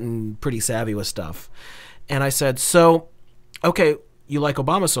really getting pretty savvy with stuff. And I said, so, okay, you like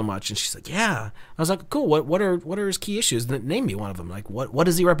Obama so much? And she's like, yeah. I was like, cool, what are his key issues? Name me one of them. Like, what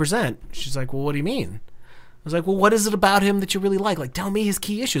does he represent? She's like, well, what do you mean? I was like, well, what is it about him that you really like? Like, tell me his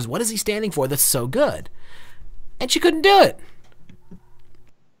key issues. What is he standing for that's so good? And she couldn't do it.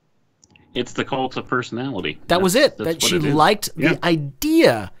 It's the cult of personality. That was it. That she liked the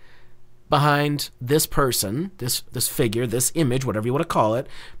idea behind this person, this figure, this image, whatever you want to call it,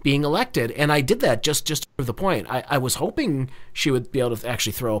 being elected. And I did that just to prove the point. I was hoping she would be able to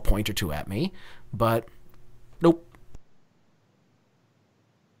actually throw a point or two at me, but nope.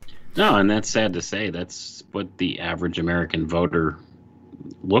 No, and that's sad to say. That's what the average American voter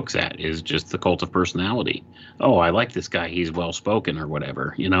looks at, is just the cult of personality. Oh, I like this guy. He's well-spoken or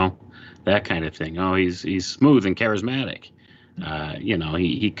whatever, that kind of thing. Oh, he's smooth and charismatic.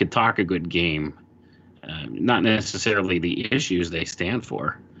 He could talk a good game. Not necessarily the issues they stand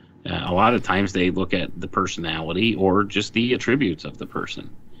for. A lot of times they look at the personality or just the attributes of the person.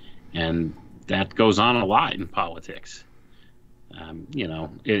 And that goes on a lot in politics.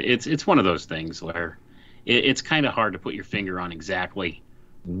 It's one of those things where it's kind of hard to put your finger on exactly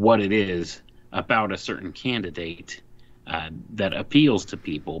what it is about a certain candidate that appeals to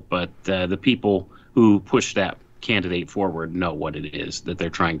people, but the people who push that candidate forward know what it is that they're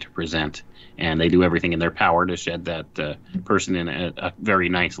trying to present, and they do everything in their power to shed that person in a very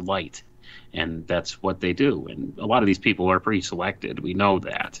nice light, and that's what they do. And a lot of these people are pre-selected. We know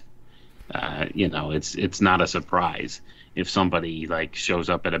that. It's not a surprise if somebody shows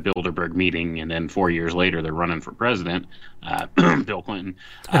up at a Bilderberg meeting and then 4 years later they're running for president, Bill Clinton.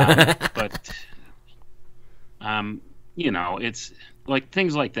 It's like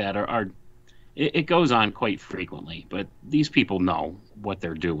things like that are it goes on quite frequently. But these people know what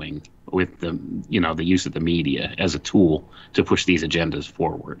they're doing with the use of the media as a tool to push these agendas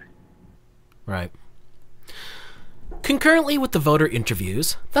forward. Right. Concurrently with the voter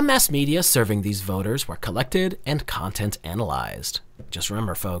interviews, the mass media serving these voters were collected and content analyzed. Just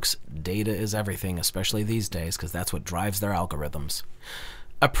remember, folks, data is everything, especially these days, because that's what drives their algorithms.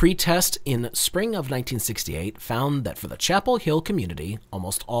 A pre-test in spring of 1968 found that for the Chapel Hill community,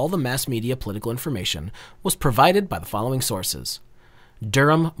 almost all the mass media political information was provided by the following sources: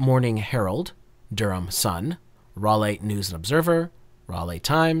 Durham Morning Herald, Durham Sun, Raleigh News and Observer, Raleigh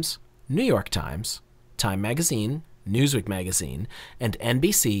Times, New York Times, Time Magazine, Newsweek Magazine, and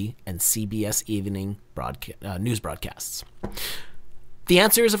NBC and CBS evening news broadcasts. The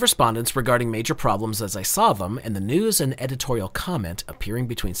answers of respondents regarding major problems as I saw them and the news and editorial comment appearing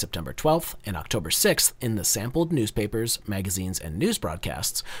between September 12th and October 6th in the sampled newspapers, magazines, and news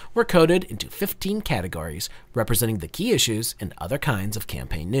broadcasts were coded into 15 categories representing the key issues and other kinds of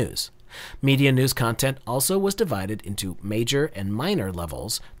campaign news. Media news content also was divided into major and minor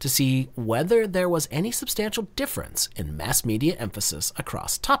levels to see whether there was any substantial difference in mass media emphasis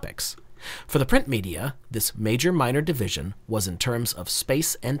across topics. For the print media, this major-minor division was in terms of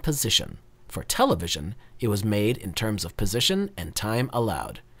space and position. For television, it was made in terms of position and time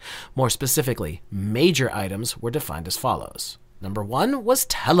allowed. More specifically, major items were defined as follows. Number 1 was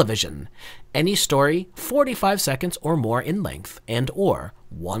television. Any story 45 seconds or more in length and or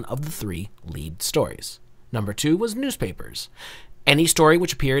one of the 3 lead stories. Number 2 was newspapers. Any story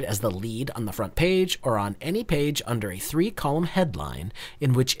which appeared as the lead on the front page or on any page under a 3-column headline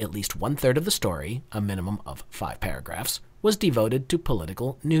in which at least 1/3 of the story, a minimum of 5 paragraphs, was devoted to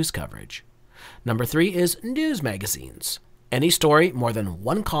political news coverage. Number 3 is news magazines. Any story more than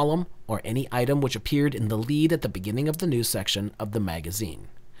 1 column or any item which appeared in the lead at the beginning of the news section of the magazine.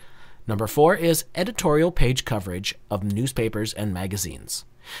 Number 4 is editorial page coverage of newspapers and magazines.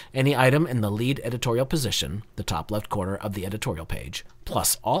 Any item in the lead editorial position, the top left corner of the editorial page,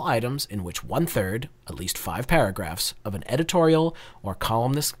 plus all items in which 1/3, at least 5 paragraphs, of an editorial or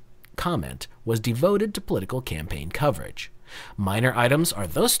columnist comment was devoted to political campaign coverage. Minor items are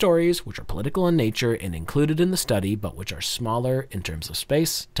those stories which are political in nature and included in the study, but which are smaller in terms of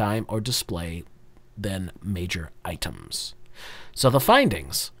space, time, or display than major items. So the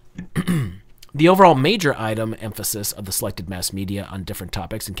findings. The overall major item emphasis of the selected mass media on different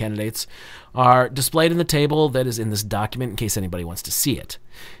topics and candidates are displayed in the table that is in this document in case anybody wants to see it.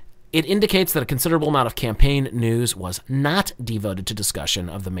 It indicates that a considerable amount of campaign news was not devoted to discussion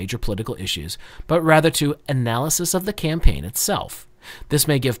of the major political issues, but rather to analysis of the campaign itself. This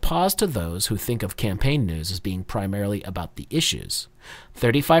may give pause to those who think of campaign news as being primarily about the issues.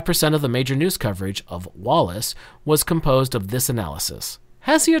 35% of the major news coverage of Wallace was composed of this analysis.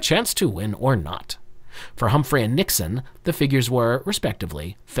 Has he a chance to win or not? For Humphrey and Nixon, the figures were,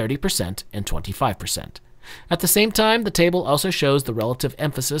 respectively, 30% and 25%. At the same time, the table also shows the relative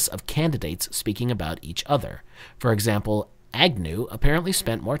emphasis of candidates speaking about each other. For example, Agnew apparently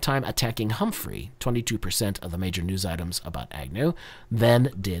spent more time attacking Humphrey, 22% of the major news items about Agnew,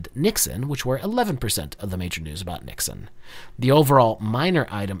 than did Nixon, which were 11% of the major news about Nixon. The overall minor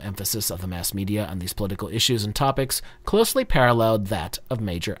item emphasis of the mass media on these political issues and topics closely paralleled that of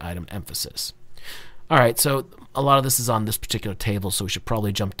major item emphasis. All right, so a lot of this is on this particular table, so we should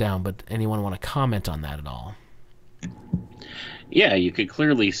probably jump down, but anyone want to comment on that at all? Yeah, you could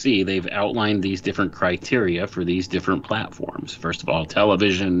clearly see they've outlined these different criteria for these different platforms. First of all,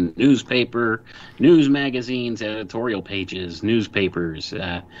 television, newspaper, news magazines, editorial pages, newspapers,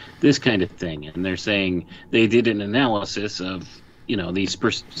 this kind of thing. And they're saying they did an analysis of, these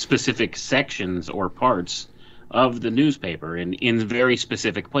specific sections or parts of the newspaper in very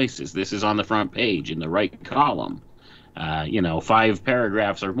specific places. This is on the front page in the right column, 5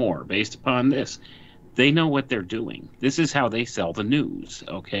 paragraphs or more based upon this. They know what they're doing. This is how they sell the news,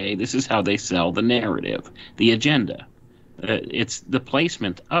 okay? This is how they sell the narrative, the agenda. It's the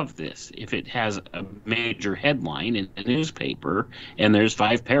placement of this. If it has a major headline in a newspaper and there's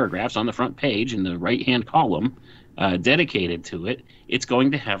 5 paragraphs on the front page in the right-hand column dedicated to it, it's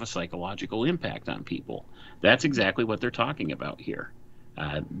going to have a psychological impact on people. That's exactly what they're talking about here.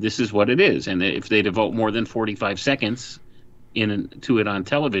 This is what it is. And if they devote more than 45 seconds to it on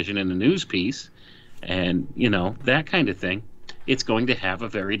television in a news piece, and, that kind of thing, it's going to have a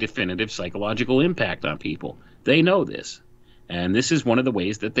very definitive psychological impact on people. They know this. And this is one of the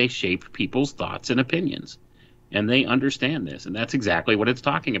ways that they shape people's thoughts and opinions. And they understand this. And that's exactly what it's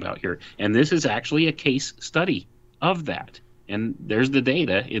talking about here. And this is actually a case study of that. And there's the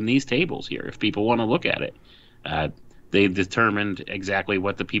data in these tables here, if people want to look at it. They determined exactly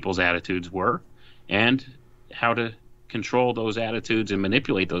what the people's attitudes were and how to control those attitudes and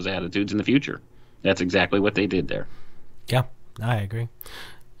manipulate those attitudes in the future. That's exactly what they did there. Yeah, I agree.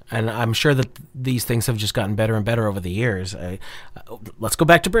 And I'm sure that these things have just gotten better and better over the years. Let's go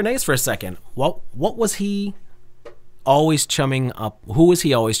back to Bernays for a second. What was he always chumming up? Who was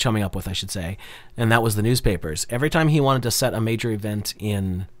he always chumming up with, I should say? And that was the newspapers. Every time he wanted to set a major event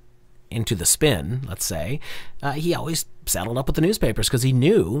into the spin, let's say, he always saddled up with the newspapers because he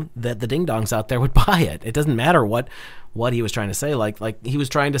knew that the ding-dongs out there would buy it. It doesn't matter what he was trying to say. Like he was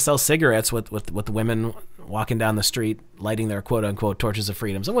trying to sell cigarettes with women walking down the street lighting their quote-unquote torches of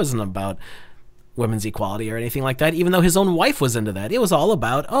freedoms. It wasn't about women's equality or anything like that, even though his own wife was into that. It was all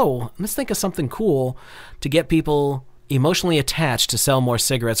about, let's think of something cool to get people emotionally attached to sell more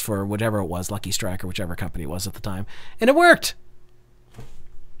cigarettes for whatever it was, Lucky Strike or whichever company it was at the time. And it worked.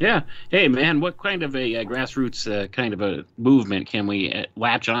 Yeah. Hey, man, what kind of a grassroots kind of a movement can we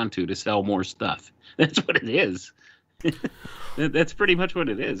latch onto to sell more stuff? That's what it is. That's pretty much what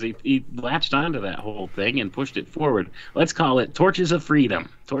it is. He latched onto that whole thing and pushed it forward. Let's call it Torches of Freedom.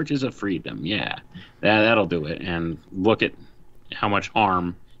 Torches of Freedom. Yeah, that'll do it. And look at how much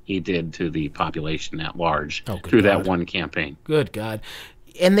harm he did to the population at large through that one campaign. Good God.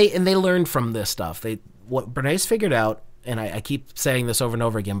 And they learned from this stuff. What Bernays figured out, and I keep saying this over and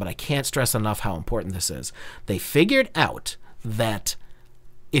over again, but I can't stress enough how important this is. They figured out that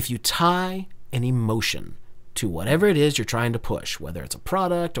if you tie an emotion to whatever it is you're trying to push, whether it's a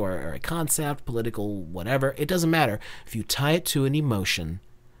product or a concept, political, whatever, it doesn't matter. If you tie it to an emotion,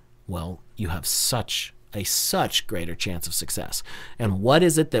 well, you have such greater chance of success. And what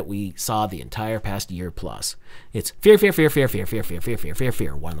is it that we saw the entire past year plus? It's fear, fear, fear, fear, fear, fear, fear, fear, fear, fear,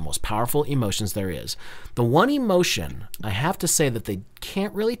 fear. One of the most powerful emotions there is. The one emotion I have to say that they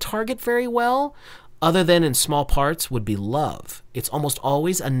can't really target very well, other than in small parts, would be love. It's almost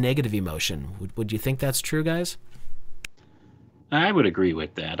always a negative emotion. Would you think that's true, guys? I would agree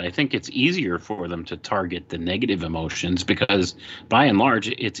with that. I think it's easier for them to target the negative emotions because, by and large,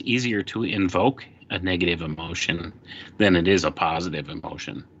 it's easier to invoke a negative emotion than it is a positive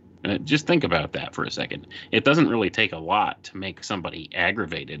emotion. Just think about that for a second. It doesn't really take a lot to make somebody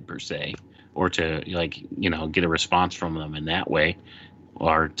aggravated, per se, or to, get a response from them in that way,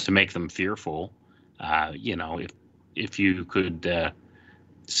 or to make them fearful. If you could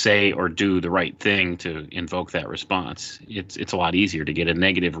say or do the right thing to invoke that response, it's a lot easier to get a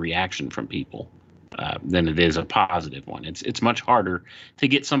negative reaction from people than it is a positive one. It's much harder to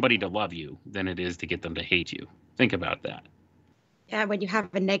get somebody to love you than it is to get them to hate you. Think about that. Yeah, when you have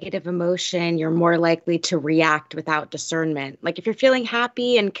a negative emotion, you're more likely to react without discernment. Like if you're feeling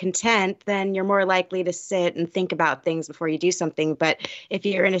happy and content, then you're more likely to sit and think about things before you do something. But if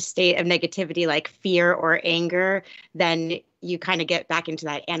you're in a state of negativity like fear or anger, then you kind of get back into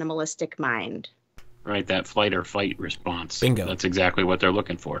that animalistic mind. Right, that flight or fight response. Bingo. That's exactly what they're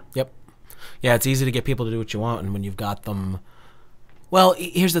looking for. Yep. Yeah, it's easy to get people to do what you want, and when you've got them... Well,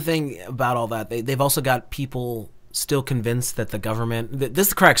 here's the thing about all that. They've also got people still convinced that the government...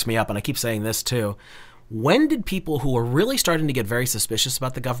 This cracks me up, and I keep saying this too. When did people who were really starting to get very suspicious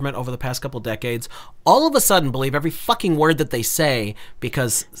about the government over the past couple decades all of a sudden believe every fucking word that they say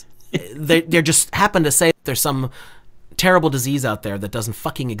because they just happen to say there's some terrible disease out there that doesn't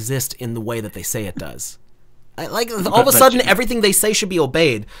fucking exist in the way that they say it does? All of a sudden, everything they say should be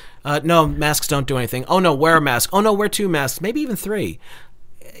obeyed. No, masks don't do anything. Oh, no, wear a mask. Oh, no, wear 2 masks. Maybe even 3.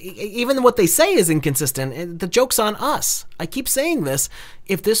 Even what they say is inconsistent. The joke's on us. I keep saying this.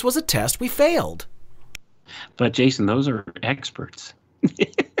 If this was a test, we failed. But, Jason, those are experts.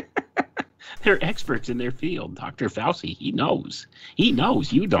 They're experts in their field. Dr. Fauci, he knows. He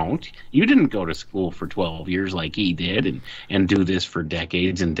knows. You don't. You didn't go to school for 12 years like he did and do this for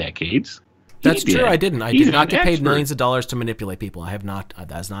decades and decades. That's true. I didn't. I did not get paid millions of dollars to manipulate people. I have not. That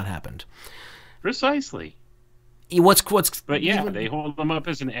has not happened. Precisely. But yeah, they hold them up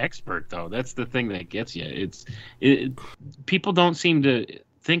as an expert, though. That's the thing that gets you. People don't seem to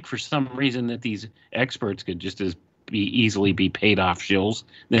think for some reason that these experts could just as easily be paid off shills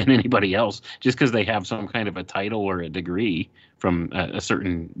than anybody else just because they have some kind of a title or a degree from a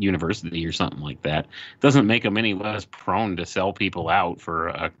certain university or something like that. Doesn't make them any less prone to sell people out for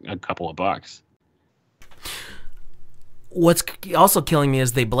a couple of bucks. What's also killing me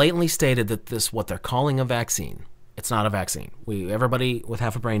is they blatantly stated that what they're calling a vaccine, it's not a vaccine. Everybody with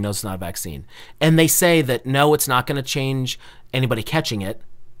half a brain knows it's not a vaccine. And they say that, no, it's not going to change anybody catching it.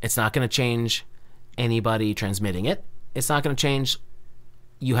 It's not going to change anybody transmitting it. It's not going to change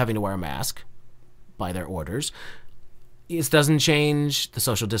you having to wear a mask by their orders. It doesn't change the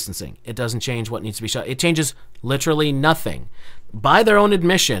social distancing. It doesn't change what needs to be shut. It changes literally nothing. By their own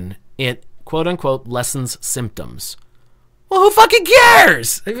admission, it, quote unquote, lessens symptoms. Well, who fucking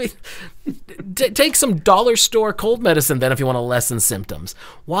cares? I mean, take some dollar store cold medicine then if you want to lessen symptoms.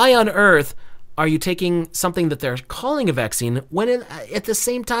 Why on earth are you taking something that they're calling a vaccine when at the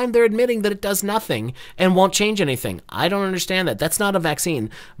same time they're admitting that it does nothing and won't change anything? I don't understand that. That's not a vaccine.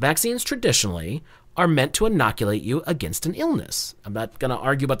 Vaccines traditionally are meant to inoculate you against an illness. I'm not going to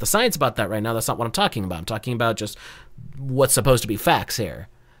argue about the science about that right now. That's not what I'm talking about. I'm talking about just what's supposed to be facts here,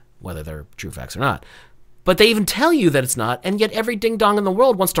 whether they're true facts or not. But they even tell you that it's not, and yet every ding-dong in the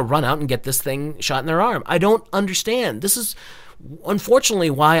world wants to run out and get this thing shot in their arm. I don't understand. This is, unfortunately,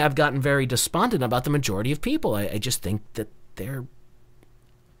 why I've gotten very despondent about the majority of people. I just think that they're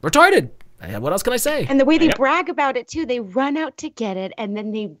retarded. What else can I say? And the way they Yep. brag about it too, they run out to get it and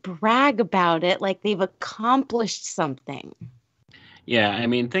then they brag about it like they've accomplished something. Yeah, I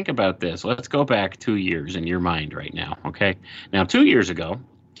mean, think about this. Let's go back 2 years in your mind right now, okay? Now, 2 years ago,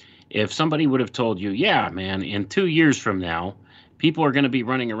 if somebody would have told you, yeah, man, in 2 years from now, people are going to be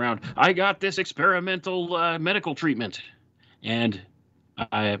running around, I got this experimental medical treatment, and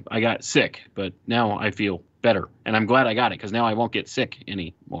I got sick, but now I feel better, and I'm glad I got it because now I won't get sick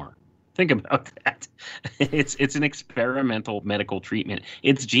anymore. Think about that. It's an experimental medical treatment.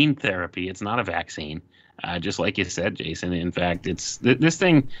 It's gene therapy. It's not a vaccine. Just like you said, Jason. In fact, this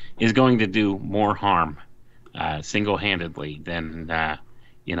thing is going to do more harm single-handedly than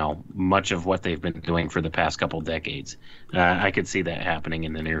much of what they've been doing for the past couple decades. I could see that happening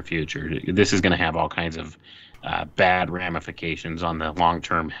in the near future. This is going to have all kinds of bad ramifications on the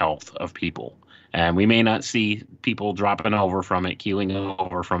long-term health of people. And we may not see people dropping over from it, keeling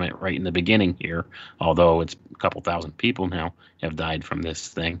over from it right in the beginning here, although it's a couple thousand people now have died from this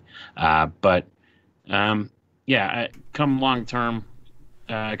thing. Come long term,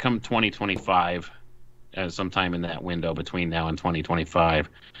 come 2025, sometime in that window between now and 2025,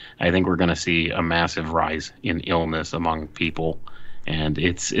 I think we're going to see a massive rise in illness among people. And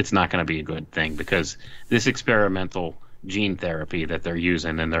it's not going to be a good thing because this experimental gene therapy that they're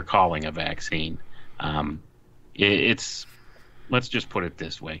using and they're calling a vaccine, let's just put it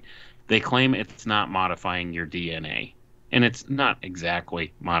this way. They claim it's not modifying your DNA. And it's not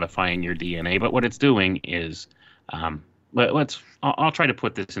exactly modifying your DNA, but what it's doing is, I'll try to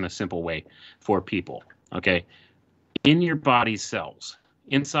put this in a simple way for people, okay? In your body's cells,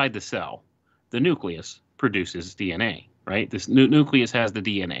 inside the cell, the nucleus produces DNA, right? This nucleus has the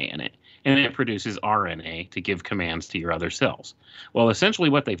DNA in it, and it produces RNA to give commands to your other cells. Well, essentially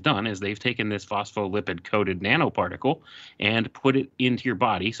what they've done is they've taken this phospholipid-coated nanoparticle and put it into your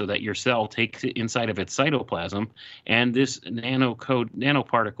body so that your cell takes it inside of its cytoplasm, and this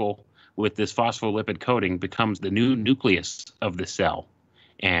nanoparticle with this phospholipid coating becomes the new nucleus of the cell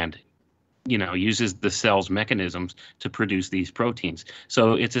and uses the cell's mechanisms to produce these proteins.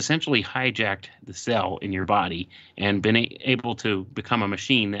 So it's essentially hijacked the cell in your body and been able to become a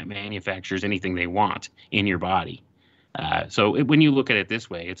machine that manufactures anything they want in your body. When you look at it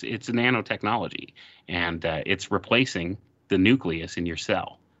this way, it's a nanotechnology, and it's replacing the nucleus in your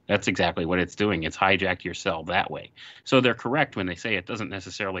cell. That's exactly what it's doing. It's hijacked your cell that way. So they're correct when they say it doesn't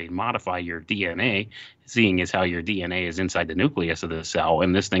necessarily modify your DNA, seeing as how your DNA is inside the nucleus of the cell,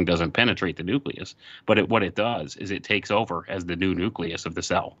 and this thing doesn't penetrate the nucleus. But what it does is it takes over as the new nucleus of the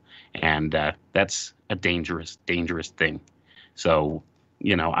cell. And that's a dangerous, dangerous thing. So,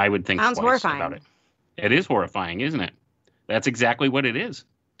 I would think Sounds twice horrifying. about it. It is horrifying, isn't it? That's exactly what it is.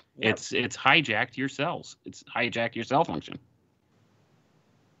 Yep. It's hijacked your cells. It's hijacked your cell function.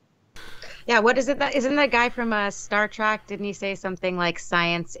 Yeah, what is it that isn't that guy from Star Trek? Didn't he say something like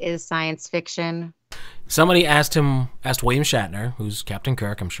science is science fiction? Somebody asked William Shatner, who's Captain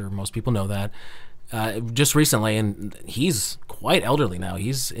Kirk. I'm sure most people know that. Just recently, and he's quite elderly now.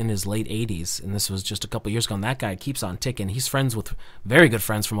 He's in his late 80s, and this was just a couple years ago. And that guy keeps on ticking. He's very good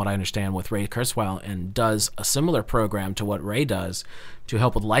friends, from what I understand, with Ray Kurzweil, and does a similar program to what Ray does to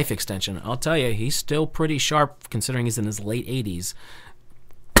help with life extension. I'll tell you, he's still pretty sharp, considering he's in his late 80s.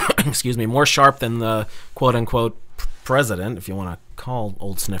 Excuse me, more sharp than the quote-unquote president, if you want to call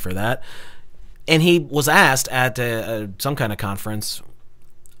old sniffer that. And he was asked at some kind of conference,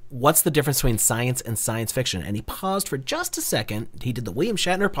 what's the difference between science and science fiction? And he paused for just a second. He did the William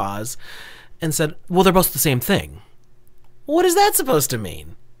Shatner pause and said, well, they're both the same thing. What is that supposed to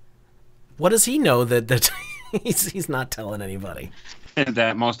mean? What does he know that he's not telling anybody? And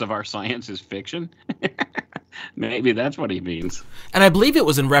that most of our science is fiction? Maybe that's what he means. And I believe it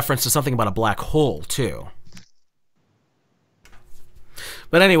was in reference to something about a black hole, too.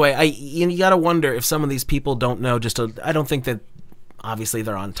 But anyway, you got to wonder if some of these people don't know. I don't think that, obviously,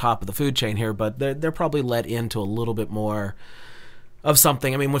 they're on top of the food chain here, but they're probably let into a little bit more of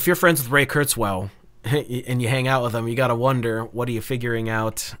something. I mean, if you're friends with Ray Kurzweil and you hang out with him, you got to wonder, what are you figuring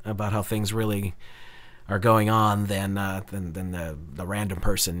out about how things really are going on than the random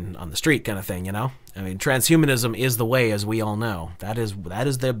person on the street kind of thing, I mean, transhumanism is the way, as we all know. That is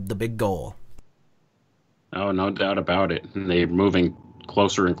the big goal. Oh, no doubt about it. They're moving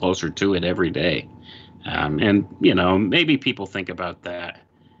closer and closer to it every day. And, maybe people think about that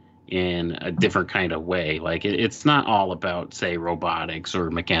in a different kind of way. Like, it's not all about, say, robotics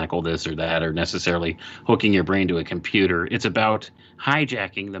or mechanical this or that, or necessarily hooking your brain to a computer. It's about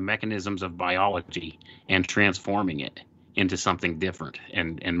hijacking the mechanisms of biology and transforming it into something different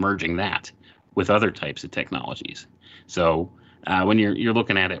and merging that with other types of technologies. So when you're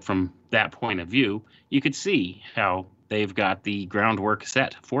looking at it from that point of view, you could see how they've got the groundwork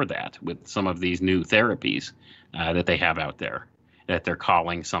set for that with some of these new therapies that they have out there that they're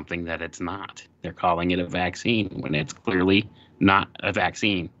calling something that it's not. They're calling it a vaccine when it's clearly not a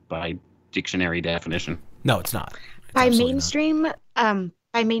vaccine by dictionary definition. No, it's not. It's By absolutely not.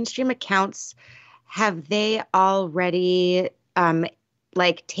 by mainstream accounts, have they already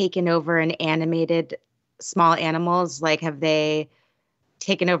like taken over and animated small animals? Like, have they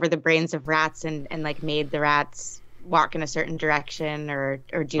taken over the brains of rats and like made the rats walk in a certain direction or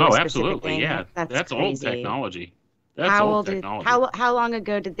do a specific absolutely, thing? yeah. That's old crazy. technology. That's How old old technology. how long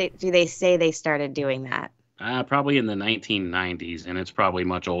ago do they say they started doing that? Probably in the 1990s, and it's probably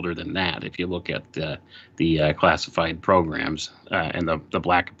much older than that if you look at the classified programs and the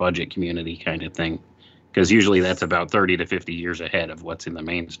black budget community kind of thing, because usually that's about 30 to 50 years ahead of what's in the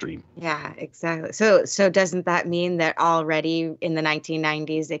mainstream. Yeah, exactly. So doesn't that mean that already in the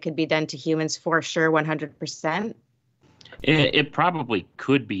 1990s it could be done to humans for sure, 100%? It probably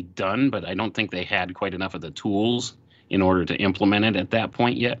could be done, but I don't think they had quite enough of the tools in order to implement it at that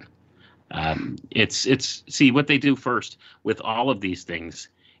point yet. See, what they do first with all of these things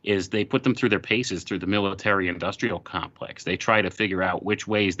is they put them through their paces through the military industrial complex. They try to figure out which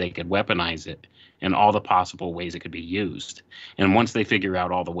ways they could weaponize it and all the possible ways it could be used. And once they figure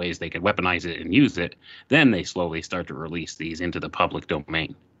out all the ways they could weaponize it and use it, then they slowly start to release these into the public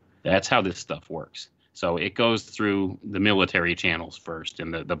domain. That's how this stuff works. So it goes through the military channels first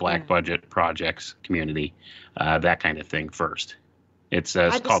and the black budget projects community, that kind of thing first. It's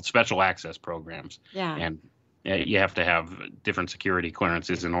called special access programs. Yeah. And you have to have different security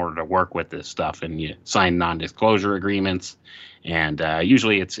clearances in order to work with this stuff. And you sign non-disclosure agreements. And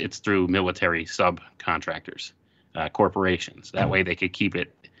usually it's through military subcontractors, corporations. That way they could keep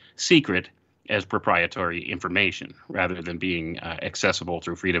it secret as proprietary information rather than being accessible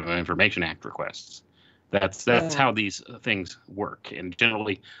through Freedom of Information Act requests. That's how these things work. And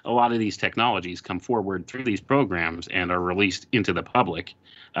generally, a lot of these technologies come forward through these programs and are released into the public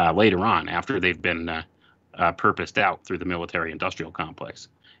later on after they've been purposed out through the military industrial complex.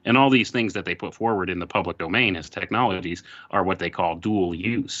 And all these things that they put forward in the public domain as technologies are what they call dual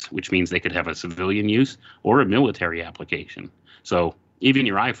use, which means they could have a civilian use or a military application. So even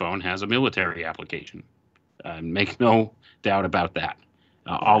your iPhone has a military application. Make no doubt about that.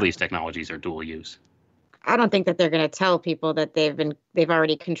 All these technologies are dual use. I don't think that they're going to tell people that they've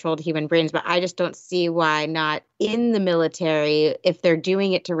already controlled human brains, but I just don't see why not in the military. If they're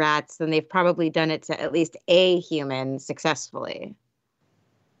doing it to rats, then they've probably done it to at least a human successfy.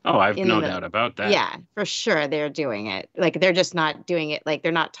 Oh, I've no doubt about that. Yeah, for sure they're doing it. Like, they're just not doing it. Like,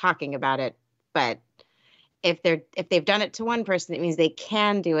 they're not talking about it. But if they've done it to one person, it means they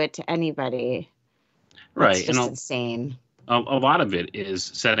can do it to anybody. Right. It's just insane. A lot of it is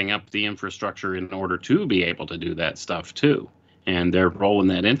setting up the infrastructure in order to be able to do that stuff too. And they're rolling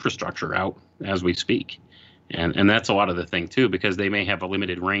that infrastructure out as we speak. And that's a lot of the thing too, because they may have a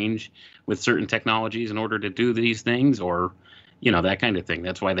limited range with certain technologies in order to do these things or, that kind of thing.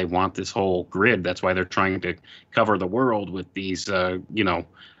 That's why they want this whole grid. That's why they're trying to cover the world with these, what do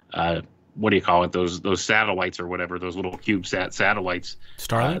you call it? Those satellites or whatever, those little CubeSat satellites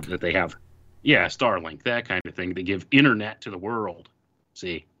Starlink? that they have. Yeah, Starlink, that kind of thing, to give internet to the world.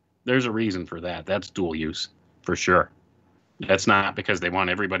 See, there's a reason for that. That's dual use, for sure. That's not because they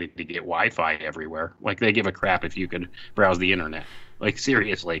want everybody to get Wi-Fi everywhere. Like, they give a crap if you could browse the internet. Like,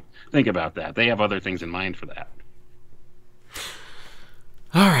 seriously, think about that. They have other things in mind for that.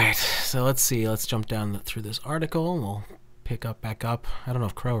 All right, so let's see. Let's jump down through this article, and we'll pick back up. I don't know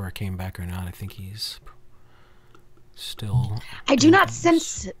if Crower came back or not. I think he's still... I do not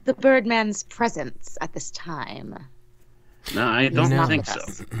sense the Birdman's presence at this time. No, I don't think so.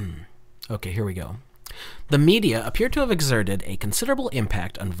 Okay, here we go. The media appear to have exerted a considerable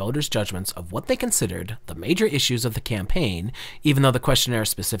impact on voters' judgments of what they considered the major issues of the campaign, even though the questionnaire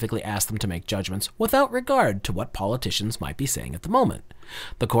specifically asked them to make judgments without regard to what politicians might be saying at the moment.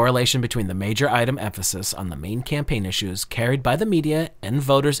 The correlation between the major item emphasis on the main campaign issues carried by the media and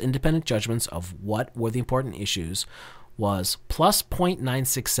voters' independent judgments of what were the important issues was plus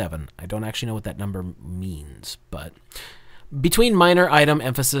 0.967. I don't actually know what that number means, but... Between minor item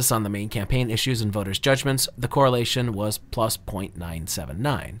emphasis on the main campaign issues and voters' judgments, the correlation was plus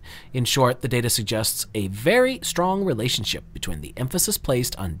 0.979. In short, the data suggests a very strong relationship between the emphasis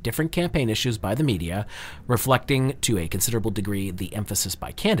placed on different campaign issues by the media, reflecting to a considerable degree the emphasis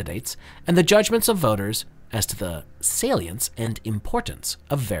by candidates, and the judgments of voters as to the salience and importance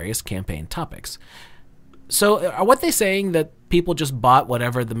of various campaign topics. So are what they saying that people just bought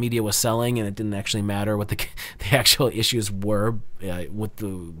whatever the media was selling and it didn't actually matter what the actual issues were with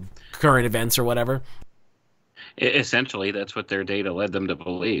the current events or whatever? Essentially, that's what their data led them to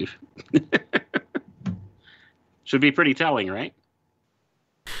believe. Should be pretty telling, right?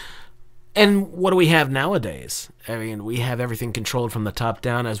 And what do we have nowadays? I mean, we have everything controlled from the top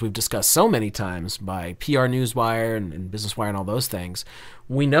down, as we've discussed so many times by PR Newswire and Business Wire and all those things.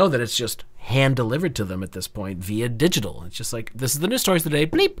 We know that it's just hand-delivered to them at this point via digital. It's just like, this is the news stories today.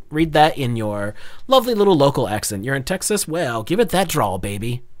 Bleep, read that in your lovely little local accent. You're in Texas? Well, give it that drawl,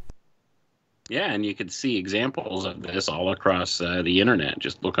 baby. Yeah, and you could see examples of this all across the internet.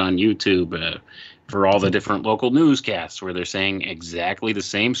 Just look on YouTube for all the different local newscasts where they're saying exactly the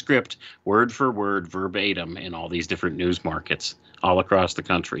same script, word for word, verbatim, in all these different news markets all across the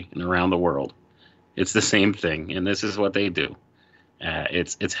country and around the world. It's the same thing, and this is what they do.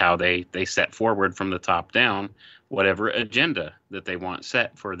 It's how they set forward from the top down whatever agenda that they want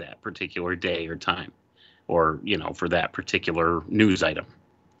set for that particular day or time, or, for that particular news item.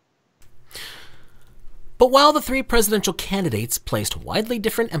 But while the three presidential candidates placed widely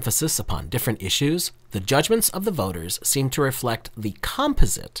different emphasis upon different issues, the judgments of the voters seem to reflect the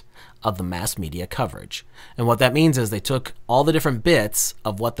composite of the mass media coverage. And what that means is they took all the different bits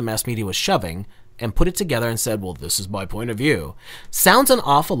of what the mass media was shoving and put it together and said, well, this is my point of view. Sounds an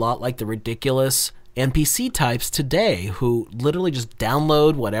awful lot like the ridiculous NPC types today who literally just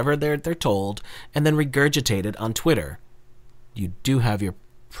download whatever they're told and then regurgitate it on Twitter. You do have your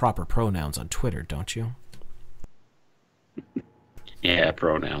proper pronouns on Twitter, don't you? Yeah,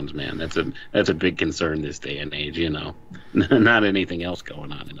 pronouns, man. That's a big concern this day and age, Not anything else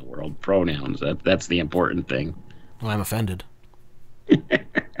going on in the world. Pronouns, that's the important thing. Well, I'm offended.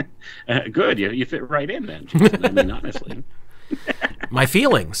 Good, you fit right in then, Jason. I mean, honestly. My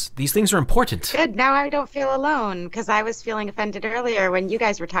feelings. These things are important. Good. Now I don't feel alone, because I was feeling offended earlier when you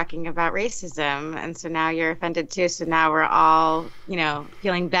guys were talking about racism. And so now you're offended too. So now we're all,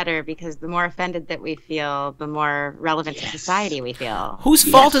 feeling better, because the more offended that we feel, the more relevant to society we feel. Whose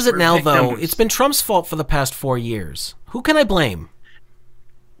fault is it now, though? It's been Trump's fault for the past 4 years. Who can I blame?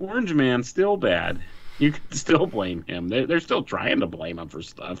 Orange Man, still bad. You can still blame him. They're still trying to blame him for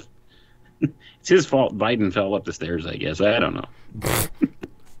stuff. It's his fault Biden fell up the stairs, I guess. I don't know.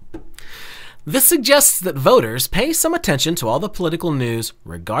 This suggests that voters pay some attention to all the political news,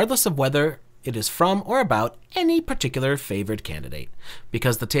 regardless of whether it is from or about any particular favored candidate.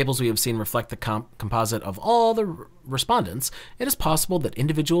 Because the tables we have seen reflect the composite of all the respondents, it is possible that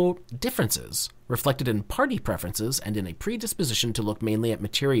individual differences, reflected in party preferences and in a predisposition to look mainly at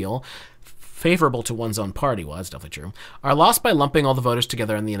material favorable to one's own party, well, that's definitely true, are lost by lumping all the voters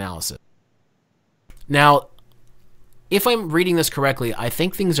together in the analysis. Now, if I'm reading this correctly, I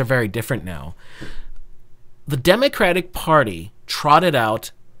think things are very different now. The Democratic Party trotted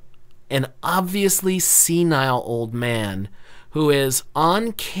out an obviously senile old man who is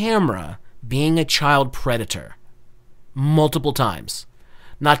on camera being a child predator multiple times.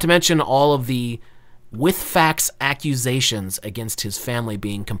 Not to mention all of the with facts accusations against his family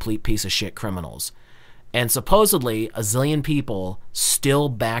being complete piece of shit criminals. And supposedly a zillion people still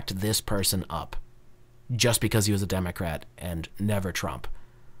backed this person up just because he was a Democrat and never Trump.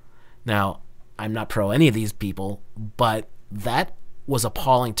 Now, I'm not pro any of these people, but that was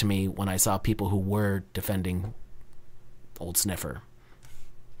appalling to me when I saw people who were defending old Sniffer.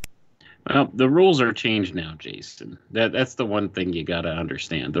 Well, the rules are changed now, Jason. That's the one thing you got to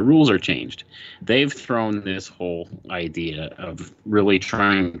understand. The rules are changed. They've thrown this whole idea of really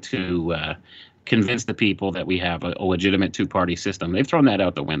trying to convince the people that we have a legitimate two-party system. They've thrown that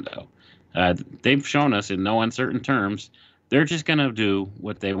out the window. They've shown us in no uncertain terms they're just going to do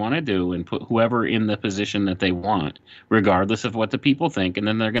what they want to do and put whoever in the position that they want, regardless of what the people think, and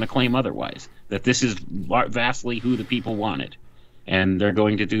then they're going to claim otherwise, that this is vastly who the people wanted. And they're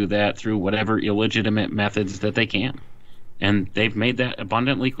going to do that through whatever illegitimate methods that they can. And they've made that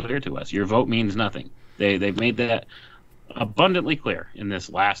abundantly clear to us. Your vote means nothing. They've made that abundantly clear in this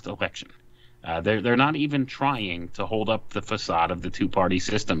last election. They're not even trying to hold up the facade of the two-party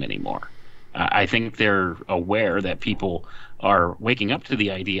system anymore. I think they're aware that people are waking up to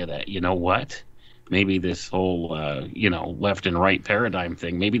the idea that, you know what, maybe this whole, left and right paradigm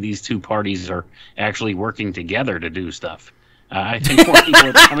thing, maybe these two parties are actually working together to do stuff. I think more people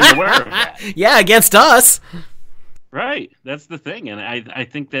are becoming aware of that. Yeah, against us. Right. That's the thing. And I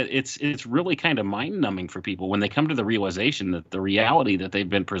think that it's really kind of mind-numbing for people when they come to the realization that the reality that they've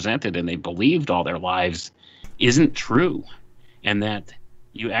been presented and they believed all their lives isn't true. And that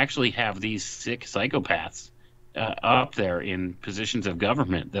you actually have these sick psychopaths up there in positions of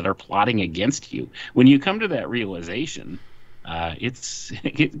government that are plotting against you. When you come to that realization, it's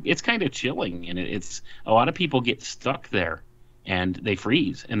kind of chilling, and it's a lot of people get stuck there, and they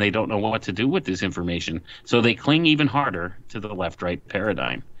freeze, and they don't know what to do with this information. So they cling even harder to the left-right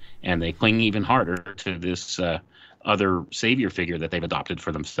paradigm, and they cling even harder to this other savior figure that they've adopted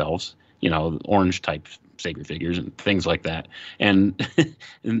for themselves. Orange type savior figures and things like that, and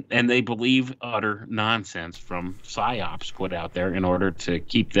and they believe utter nonsense from psyops put out there in order to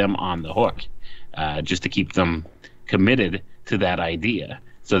keep them on the hook, just to keep them committed to that idea,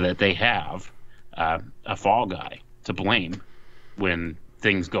 so that they have a fall guy to blame when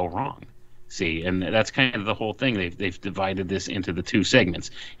things go wrong. See, and that's kind of the whole thing. They've divided this into the two segments.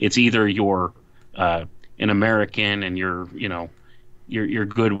 It's either you're an American and you're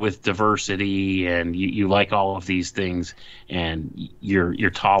good with diversity and you like all of these things, and you're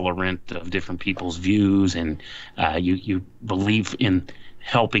tolerant of different people's views, and you believe in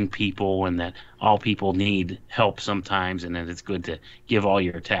helping people, and that all people need help sometimes, and that it's good to give all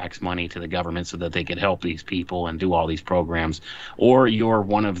your tax money to the government so that they could help these people and do all these programs. Or you're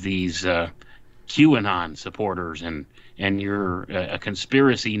one of these QAnon supporters, and you're a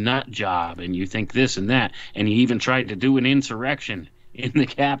conspiracy nut job, and you think this and that, and you even tried to do an insurrection in the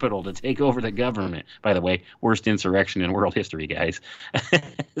Capitol to take over the government. By the way, worst insurrection in world history, guys.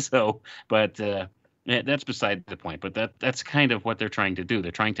 But that's beside the point. But that's kind of what they're trying to do.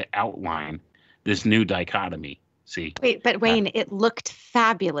 They're trying to outline this new dichotomy. See? Wait, but Wayne, it looked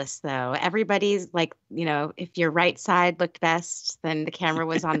fabulous, though. Everybody's like, if your right side looked best, then the camera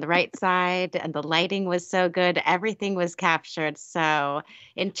was on the right side, and the lighting was so good. Everything was captured. So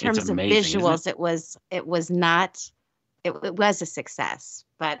in terms of visuals, it was a success.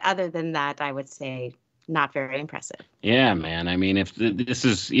 But other than that, I would say not very impressive. Yeah, man. I mean, if this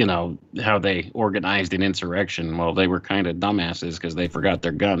is, how they organized an insurrection, well, they were kind of dumbasses because they forgot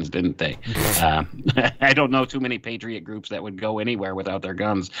their guns, didn't they? I don't know too many patriot groups that would go anywhere without their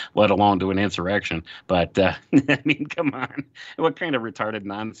guns, let alone do an insurrection. But, I mean, come on. What kind of retarded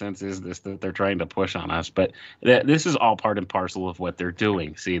nonsense is this that they're trying to push on us? But this is all part and parcel of what they're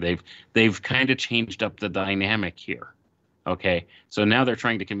doing. See, they've kind of changed up the dynamic here. Okay, so now they're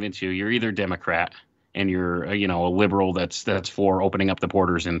trying to convince you're either Democrat and you're a liberal that's for opening up the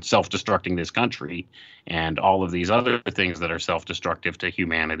borders and self-destructing this country and all of these other things that are self-destructive to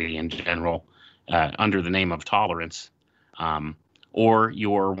humanity in general, under the name of tolerance, or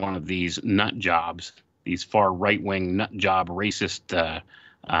you're one of these nut jobs, these far right-wing nut job racist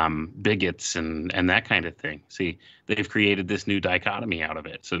bigots and that kind of thing. See, they've created this new dichotomy out of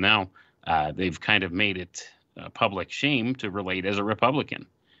it. So now they've kind of made it public shame to relate as a Republican.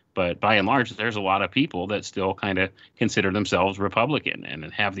 But by and large, there's a lot of people that still kind of consider themselves Republican and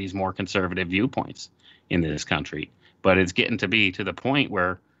have these more conservative viewpoints in this country. But it's getting to be to the point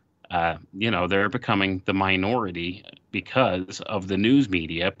where, they're becoming the minority because of the news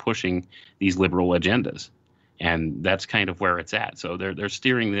media pushing these liberal agendas. And that's kind of where it's at. So they're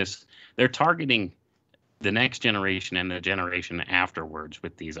steering this. They're targeting the next generation and the generation afterwards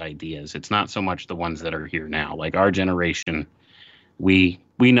with these ideas. It's not so much the ones that are here now. Like our generation, we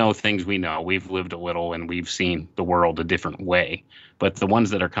know things we know. We've lived a little and we've seen the world a different way. But the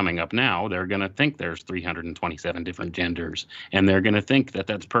ones that are coming up now, they're going to think there's 327 different genders, and they're going to think that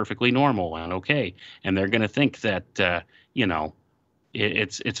that's perfectly normal and okay. And they're going to think that,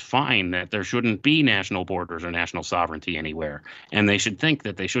 it's fine that there shouldn't be national borders or national sovereignty anywhere. And they should think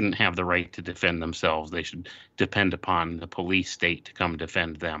that they shouldn't have the right to defend themselves. They should depend upon the police state to come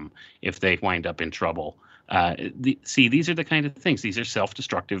defend them if they wind up in trouble. These are the kind of things. These are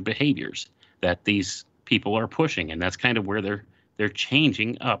self-destructive behaviors that these people are pushing, and that's kind of where they're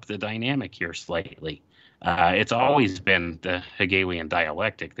changing up the dynamic here slightly. It's always been the Hegelian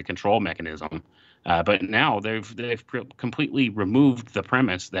dialectic, the control mechanism, but now they've completely removed the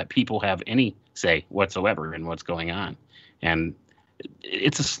premise that people have any say whatsoever in what's going on, and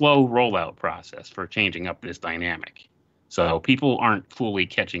it's a slow rollout process for changing up this dynamic. So people aren't fully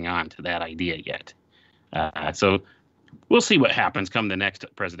catching on to that idea yet. So we'll see what happens come the next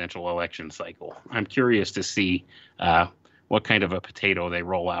presidential election cycle. I'm curious to see what kind of a potato they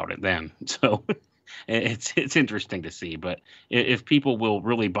roll out at then. So it's interesting to see. But if people will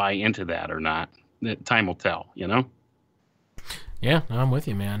really buy into that or not, time will tell, Yeah, no, I'm with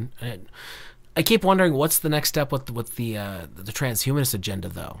you, man. I keep wondering what's the next step with the transhumanist agenda,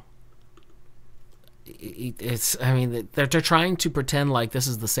 though. They're trying to pretend like this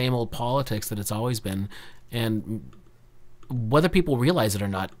is the same old politics that it's always been, and whether people realize it or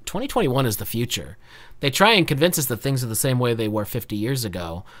not, 2021 is the future. They try and convince us that things are the same way they were 50 years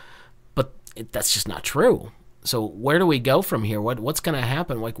ago, but that's just not true. So where do we go from here? What's going to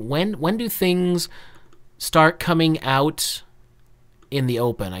happen? Like when do things start coming out in the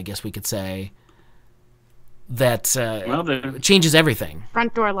open, I guess we could say, that changes everything?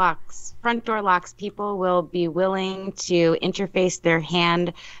 Front door locks. Front door locks. People will be willing to interface their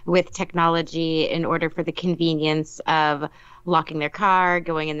hand with technology in order for the convenience of locking their car,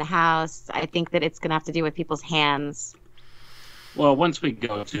 going in the house. I think that it's going to have to do with people's hands. Well, once we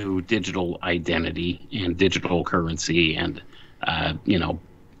go to digital identity and digital currency and,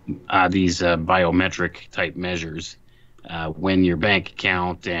 these biometric type measures, when your bank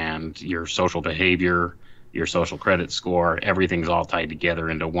account and your social behavior, your social credit score, everything's all tied together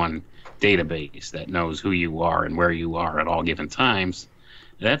into one database that knows who you are and where you are at all given times,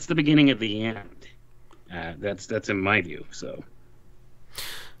 that's the beginning of the end. That's in my view. So.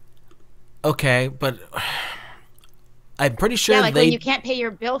 Okay, but I'm pretty sure when you can't pay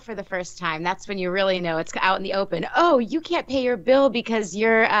your bill for the first time, that's when you really know it's out in the open. Oh, you can't pay your bill because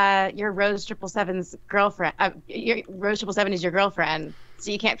you're Rose 777's girlfriend. Rose 777 is your girlfriend, so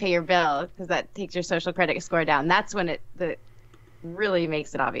you can't pay your bill because that takes your social credit score down. That's when it really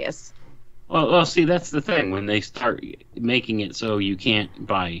makes it obvious. Well, see, that's the thing. When they start making it so you can't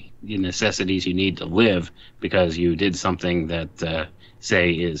buy the necessities you need to live because you did something that,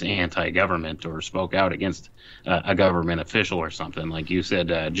 say, is anti-government or spoke out against a government official or something. Like you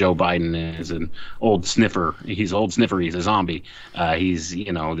said, Joe Biden is an old sniffer. He's old sniffer. He's a zombie. He's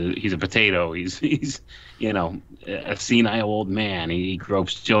a potato. He's a senile old man. He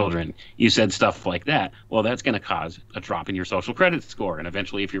gropes children. You said stuff like that. Well, that's going to cause a drop in your social credit score. And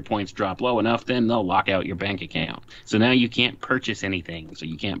eventually, if your points drop low enough, then they'll lock out your bank account. So now you can't purchase anything. So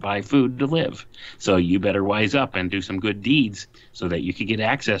you can't buy food to live. So you better wise up and do some good deeds so that you can get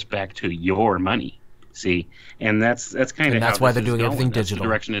access back to your money. See, and that's kind of that's why they're doing everything digital. That's the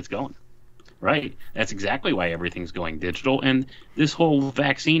direction it's going. Right. That's exactly why everything's going digital. And this whole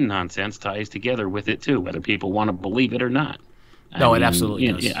vaccine nonsense ties together with it too, whether people want to believe it or not. It absolutely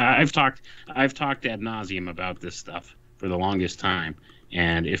does. I've talked ad nauseum about this stuff for the longest time.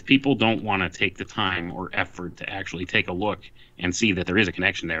 And if people don't want to take the time or effort to actually take a look and see that there is a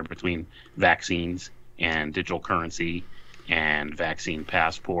connection there between vaccines and digital currency and vaccine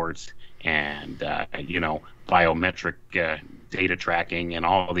passports and biometric data tracking and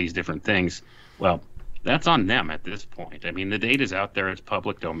all of these different things, well, that's on them at this point. I mean, the data's out there. It's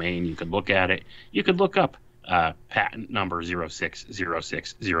public domain. You could look at it. You could look up patent number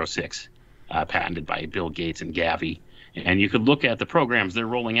 060606, patented by Bill Gates and Gavi. And you could look at the programs they're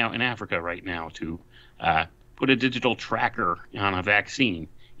rolling out in Africa right now to put a digital tracker on a vaccine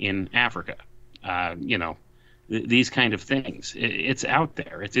in Africa. These kind of things. It's out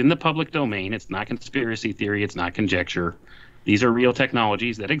there. It's in the public domain. It's not conspiracy theory. It's not conjecture. These are real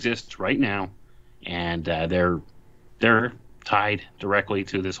technologies that exist right now, and they're tied directly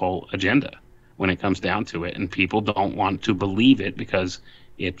to this whole agenda when it comes down to it. And people don't want to believe it because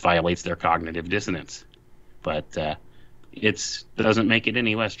it violates their cognitive dissonance. But it doesn't make it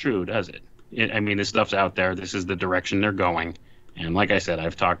any less true, does it? This stuff's out there. This is the direction they're going. And like I said,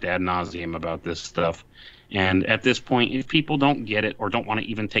 I've talked ad nauseum about this stuff. And at this point, if people don't get it or don't want to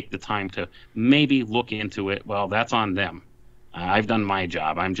even take the time to maybe look into it, well, that's on them. I've done my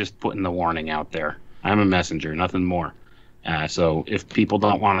job. I'm just putting the warning out there. I'm a messenger, nothing more. So if people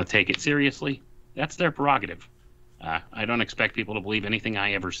don't want to take it seriously, that's their prerogative. I don't expect people to believe anything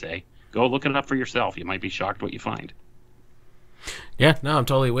I ever say. Go look it up for yourself. You might be shocked what you find. Yeah, no, I'm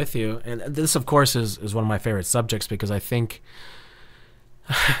totally with you. And this, of course, is one of my favorite subjects because I think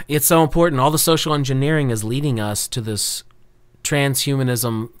it's so important. All the social engineering is leading us to this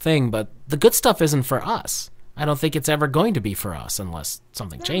transhumanism thing, but the good stuff isn't for us. I don't think it's ever going to be for us unless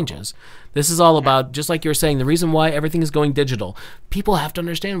something changes. This is all about, just like you were saying, the reason why everything is going digital. People have to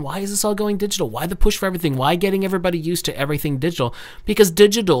understand, why is this all going digital? Why the push for everything? Why getting everybody used to everything digital? Because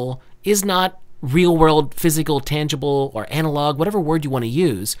digital is not real world, physical, tangible, or analog, whatever word you want to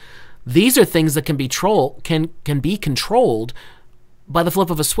use. These are things that can be controlled by the flip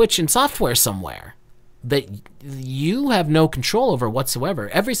of a switch in software somewhere that you have no control over whatsoever.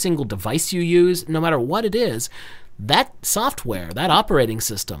 Every single device you use, no matter what it is, that software, that operating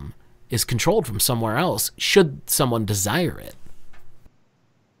system is controlled from somewhere else, should someone desire it.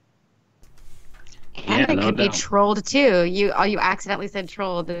 And it could be trolled too. You accidentally said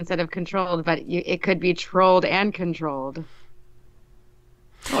trolled instead of controlled, but it could be trolled and controlled.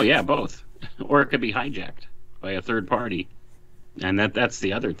 Oh yeah, both. Or it could be hijacked by a third party. And that's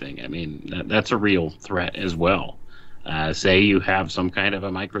the other thing. I mean, that's a real threat as well. Say you have some kind of a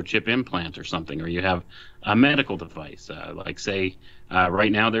microchip implant or something, or you have a medical device, like say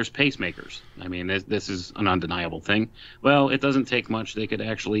right now there's pacemakers. I mean, this is an undeniable thing. Well, it doesn't take much. They could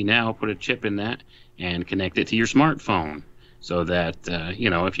actually now put a chip in that and connect it to your smartphone, so that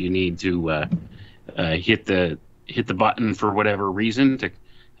if you need to hit the button for whatever reason to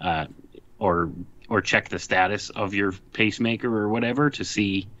or check the status of your pacemaker or whatever to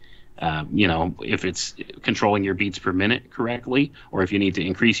see if it's controlling your beats per minute correctly, or if you need to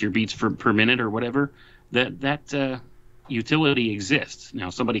increase your beats per minute or whatever, that utility exists. Now,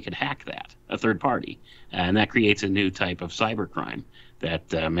 somebody could hack that, a third party, and that creates a new type of cybercrime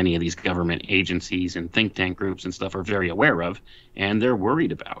that many of these government agencies and think tank groups and stuff are very aware of, and they're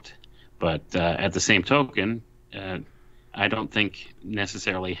worried about. But at the same token, I don't think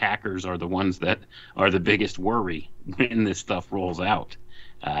necessarily hackers are the ones that are the biggest worry when this stuff rolls out.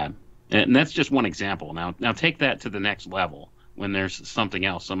 And that's just one example. Now take that to the next level when there's something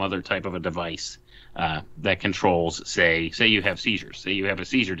else, some other type of a device that controls, say you have seizures, say you have a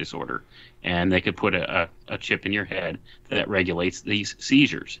seizure disorder, and they could put a chip in your head that regulates these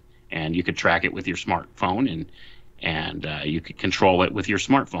seizures, and you could track it with your smartphone, and you could control it with your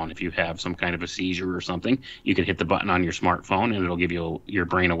smartphone. If you have some kind of a seizure or something, you could hit the button on your smartphone, and it'll give your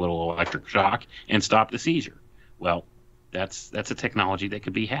brain a little electric shock and stop the seizure. Well, that's a technology that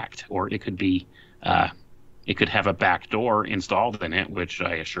could be hacked, or it could be it could have a backdoor installed in it, which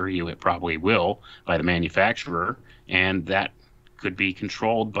I assure you it probably will by the manufacturer, and that could be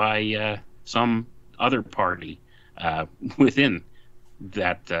controlled by some other party within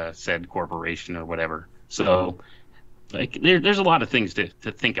that said corporation or whatever. So, there's a lot of things to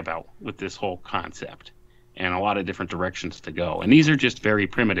think about with this whole concept, and a lot of different directions to go. And these are just very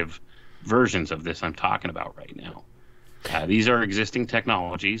primitive versions of this I'm talking about right now. These are existing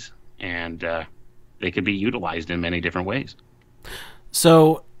technologies, and they could be utilized in many different ways.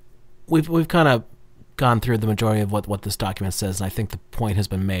 So we've kind of gone through the majority of what this document says, and I think the point has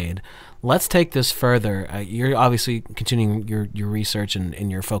been made. Let's take this further. You're obviously continuing your research,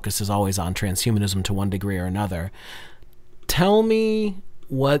 and your focus is always on transhumanism to one degree or another. Tell me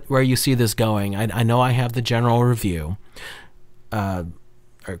where you see this going. I know I have the general review.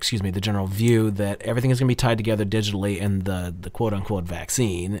 The general view that everything is going to be tied together digitally, and the quote-unquote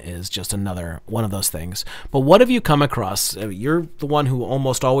vaccine is just another one of those things. But what have you come across? You're the one who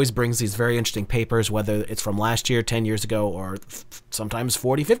almost always brings these very interesting papers, whether it's from last year, 10 years ago, or sometimes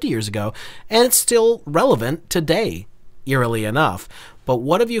 40, 50 years ago, and it's still relevant today, eerily enough. But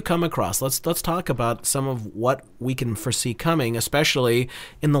what have you come across? Let's talk about some of what we can foresee coming, especially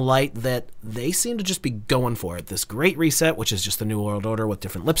in the light that they seem to just be going for it. This great reset, which is just the New World Order with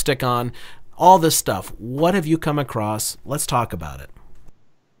different lipstick on, all this stuff. What have you come across? Let's talk about it.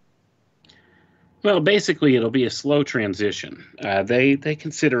 Well, basically, it'll be a slow transition. They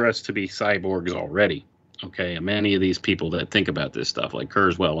consider us to be cyborgs already. Okay, and many of these people that think about this stuff, like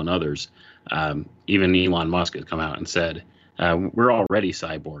Kurzweil and others, even Elon Musk has come out and said, we're already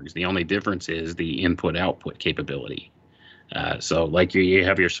cyborgs. The only difference is the input-output capability. So like you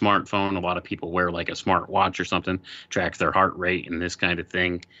have your smartphone, a lot of people wear like a smart watch or something, tracks their heart rate and this kind of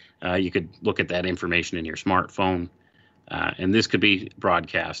thing. You could look at that information in your smartphone. And this could be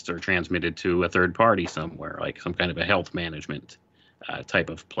broadcast or transmitted to a third party somewhere, like some kind of a health management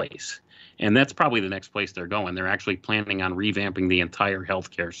type of place. And that's probably the next place they're going. They're actually planning on revamping the entire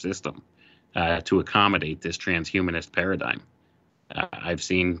healthcare system to accommodate this transhumanist paradigm. I've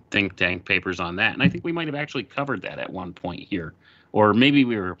seen think tank papers on that, and I think we might have actually covered that at one point here, or maybe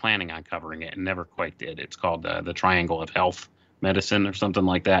we were planning on covering it and never quite did. It's called the Triangle of Health Medicine or something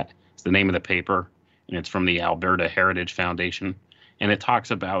like that. It's the name of the paper, and it's from the Alberta Heritage Foundation, and it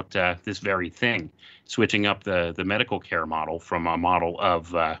talks about this very thing, switching up the medical care model from a model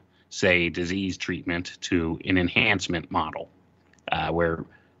of, say, disease treatment to an enhancement model, where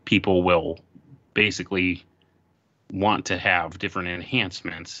people will basically want to have different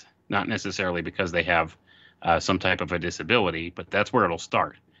enhancements, not necessarily because they have some type of a disability, but that's where it'll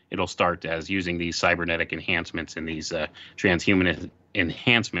start. It'll start as using these cybernetic enhancements and these transhumanist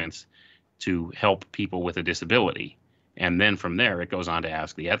enhancements to help people with a disability. And then from there, it goes on to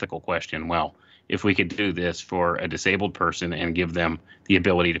ask the ethical question, well, if we could do this for a disabled person and give them the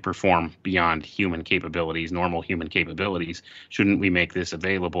ability to perform beyond human capabilities, normal human capabilities, shouldn't we make this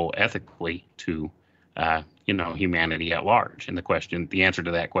available ethically to humanity at large? And the answer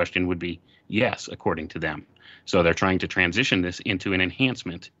to that question would be yes, according to them. So they're trying to transition this into an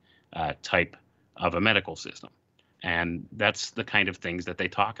enhancement type of a medical system. And that's the kind of things that they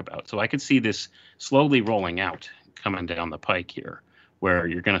talk about. So I could see this slowly rolling out, coming down the pike here, where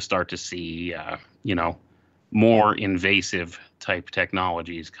you're going to start to see, more invasive type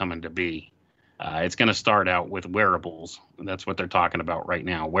technologies coming to be. It's going to start out with wearables. That's what they're talking about right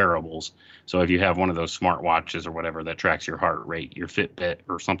now, wearables. So if you have one of those smart watches or whatever that tracks your heart rate, your Fitbit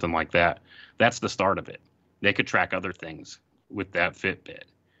or something like that, that's the start of it. They could track other things with that Fitbit.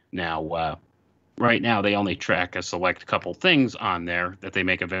 Now, right now, they only track a select couple things on there that they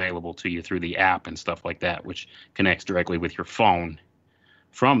make available to you through the app and stuff like that, which connects directly with your phone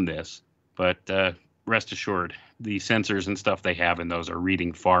from this. But rest assured, the sensors and stuff they have in those are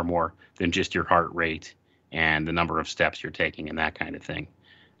reading far more than just your heart rate and the number of steps you're taking and that kind of thing.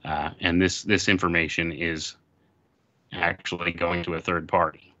 And this information is actually going to a third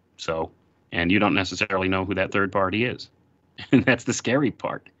party. So, and you don't necessarily know who that third party is. And that's the scary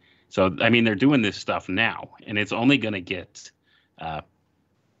part. So, I mean, they're doing this stuff now, and it's only going to get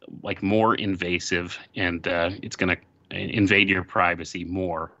like more invasive, and it's going to invade your privacy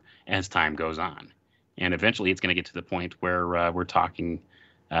more as time goes on. And eventually it's going to get to the point where we're talking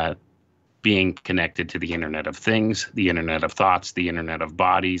being connected to the Internet of Things, the Internet of Thoughts, the Internet of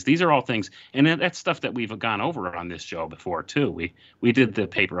Bodies. These are all things, and that's stuff that we've gone over on this show before, too. We did the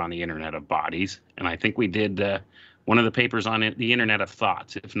paper on the Internet of Bodies, and I think we did one of the papers on it, the Internet of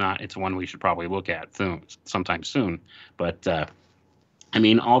Thoughts. If not, it's one we should probably look at sometime soon. But, I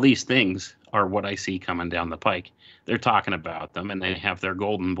mean, all these things are what I see coming down the pike. They're talking about them, and they have their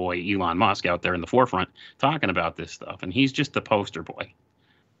golden boy, Elon Musk, out there in the forefront talking about this stuff, and he's just the poster boy.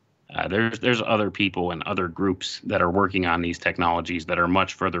 There's other people and other groups that are working on these technologies that are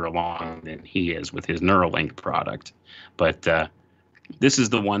much further along than he is with his Neuralink product. But this is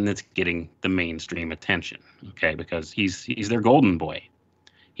the one that's getting the mainstream attention, okay, because he's their golden boy.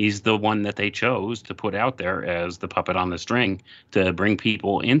 He's the one that they chose to put out there as the puppet on the string to bring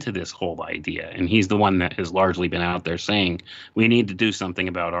people into this whole idea. And he's the one that has largely been out there saying, we need to do something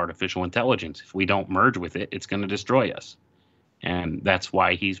about artificial intelligence. If we don't merge with it, it's going to destroy us. And that's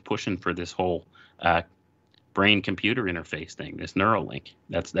why he's pushing for this whole brain-computer interface thing, this Neuralink.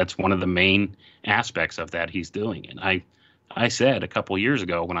 That's one of the main aspects of that he's doing. And I said a couple years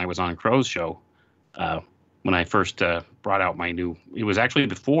ago when I was on Crow's show, when I first brought out it was actually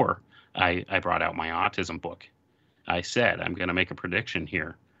before I brought out my autism book. I said, I'm going to make a prediction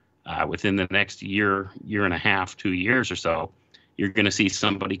here. Within the next year and a half, 2 years or so, you're going to see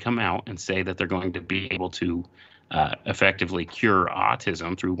somebody come out and say that they're going to be able to effectively cure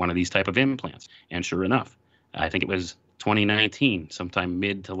autism through one of these type of implants. And sure enough, I think it was 2019, sometime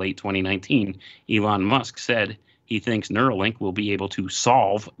mid to late 2019, Elon Musk said he thinks Neuralink will be able to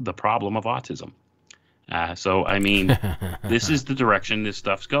solve the problem of autism. So, I mean, this is the direction this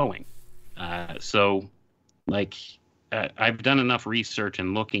stuff's going. So, like, I've done enough research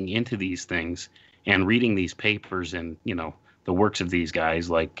and looking into these things and reading these papers and, the works of these guys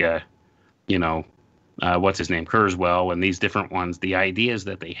like, what's his name, Kurzweil, and these different ones, the ideas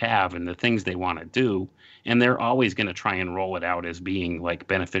that they have and the things they want to do. And they're always going to try and roll it out as being like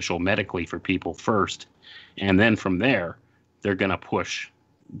beneficial medically for people first. And then from there, they're going to push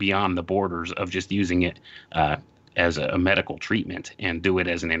beyond the borders of just using it as a medical treatment and do it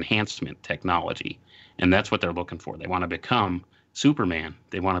as an enhancement technology. And that's what they're looking for. They want to become Superman.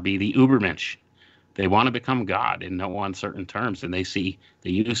 They want to be the Ubermensch. They want to become God in no uncertain terms. And they see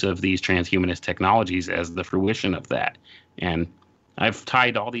the use of these transhumanist technologies as the fruition of that. And I've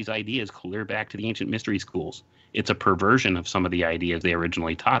tied all these ideas clear back to the ancient mystery schools. It's a perversion of some of the ideas they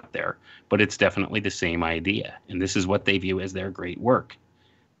originally taught there, but it's definitely the same idea. And this is what they view as their great work.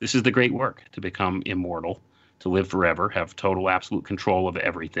 This is the great work, to become immortal, to live forever, have total absolute control of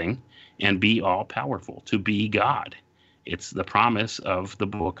everything, and be all powerful, to be God. It's the promise of the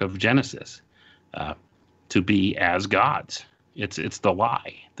book of Genesis, to be as gods. It's the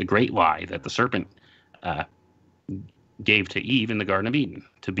lie, the great lie that the serpent gave to Eve in the Garden of Eden,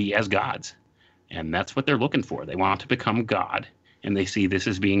 to be as gods. And that's what they're looking for. They want to become God, and they see this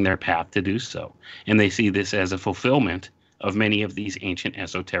as being their path to do so. And they see this as a fulfillment of many of these ancient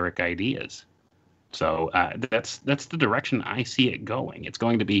esoteric ideas. So that's the direction I see it going. It's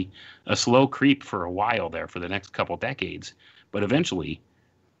going to be a slow creep for a while there for the next couple decades, but eventually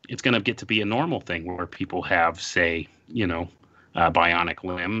it's going to get to be a normal thing where people have, say, bionic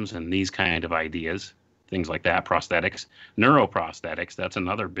limbs and these kind of ideas, things like that, prosthetics, neuroprosthetics. That's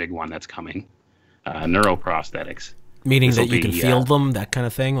another big one that's coming. Neuroprosthetics. Meaning that you can feel them, that kind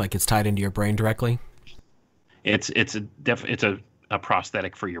of thing, like it's tied into your brain directly? It's a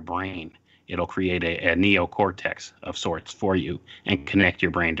prosthetic for your brain. It'll create a neocortex of sorts for you and connect your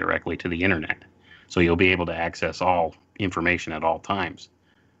brain directly to the internet. So you'll be able to access all information at all times.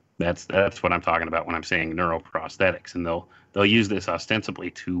 That's what I'm talking about when I'm saying neuroprosthetics. And they'll use this ostensibly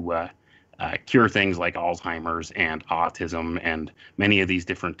to cure things like Alzheimer's and autism and many of these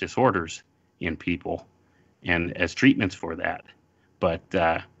different disorders in people, and as treatments for that. But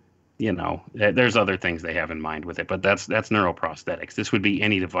there's other things they have in mind with it. But that's neuroprosthetics. This would be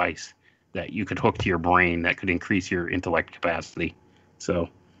any device that you could hook to your brain that could increase your intellect capacity. So.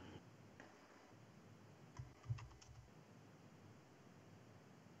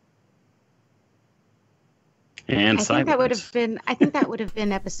 And I think that would have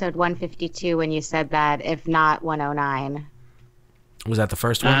been episode 152 when you said that, if not 109. Was that the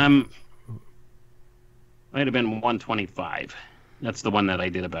first one? Might have been 125. That's the one that I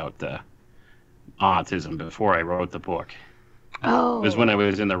did about autism before I wrote the book. Oh. It was when I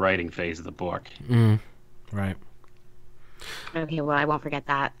was in the writing phase of the book. Right. Okay, well, I won't forget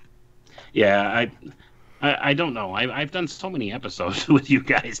that. Yeah, I don't know. I've done so many episodes with you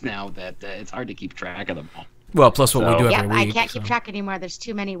guys now that it's hard to keep track of them all. Well, plus what we do every week. I can't keep track anymore. There's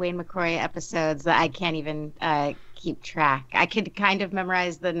too many Wayne McCrory episodes that I can't even keep track. I could kind of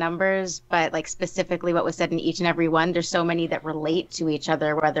memorize the numbers, but like specifically what was said in each and every one, there's so many that relate to each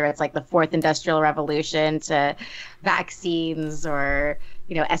other, whether it's like the fourth industrial revolution to vaccines or,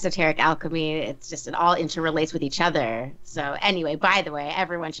 esoteric alchemy. It's just, it all interrelates with each other. So anyway, by the way,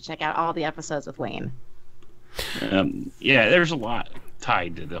 everyone should check out all the episodes with Wayne. Yeah, there's a lot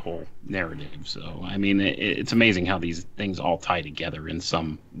tied to the whole narrative. So, I mean, it's amazing how these things all tie together in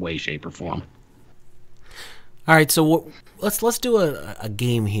some way, shape, or form. All right, so let's do a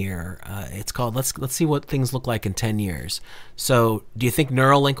game here. It's called let's see what things look like in 10 years. So, do you think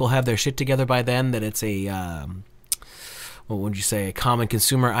Neuralink will have their shit together by then? That it's a what would you say, a common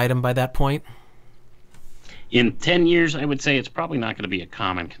consumer item by that point? In 10 years, I would say it's probably not going to be a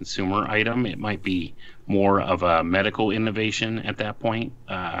common consumer item. It might be more of a medical innovation at that point,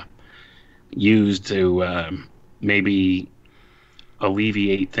 used to maybe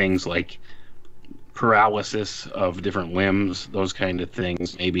alleviate things like paralysis of different limbs, those kind of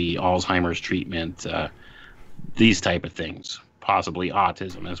things, maybe Alzheimer's treatment, these type of things, possibly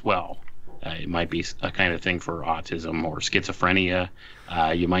autism as well. It might be a kind of thing for autism or schizophrenia.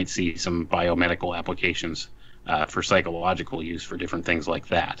 You might see some biomedical applications for psychological use for different things like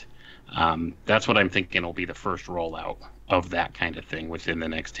that. That's what I'm thinking will be the first rollout of that kind of thing within the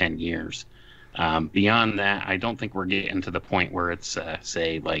next 10 years. Beyond that, I don't think we're getting to the point where it's,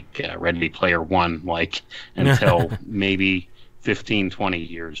 say, like Ready Player One, like until maybe 15, 20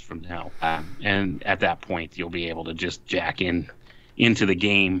 years from now. And at that point, you'll be able to just jack into the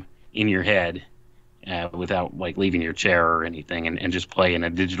game in your head without like leaving your chair or anything, and just play in a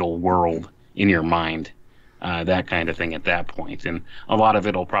digital world in your mind. That kind of thing at that point. And a lot of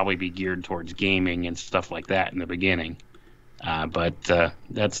it will probably be geared towards gaming and stuff like that in the beginning. But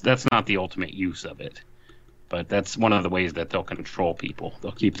that's not the ultimate use of it. But that's one of the ways that they'll control people.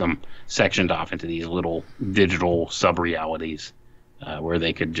 They'll keep them sectioned off into these little digital sub-realities where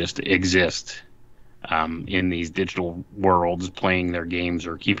they could just exist in these digital worlds, playing their games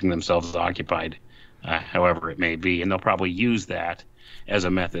or keeping themselves occupied, however it may be. And they'll probably use that as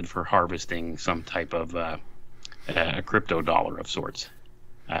a method for harvesting some type of a crypto dollar of sorts.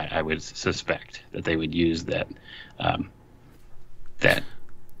 I would suspect that they would use that that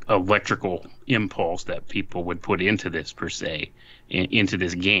electrical impulse that people would put into this, per se, into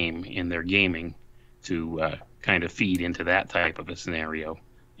this game, in their gaming, to kind of feed into that type of a scenario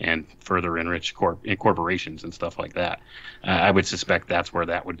and further enrich corporations and stuff like that. I would suspect that's where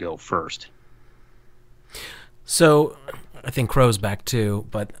that would go first. So I think Crow's back too,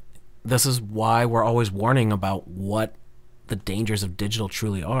 but this is why we're always warning about what the dangers of digital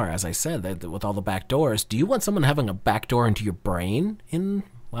truly are. As I said, that with all the back doors, do you want someone having a back door into your brain in,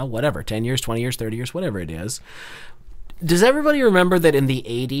 well, whatever, 10 years, 20 years, 30 years, whatever it is? Does everybody remember that in the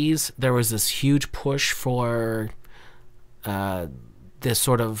 80s there was this huge push for this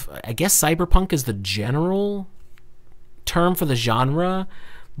sort of, I guess cyberpunk is the general term for the genre,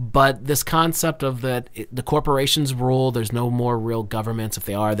 but this concept of that the corporations rule, there's no more real governments. If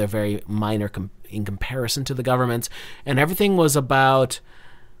they are, they're very minor in comparison to the governments. And everything was about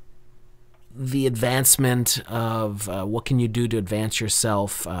the advancement of what can you do to advance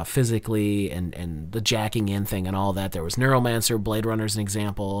yourself physically, and the jacking in thing and all that. There was Neuromancer, Blade Runner is an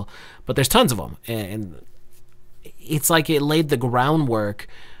example, but there's tons of them. And it's like it laid the groundwork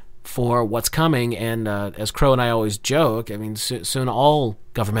for what's coming, and as Crow and I always joke, I mean, soon all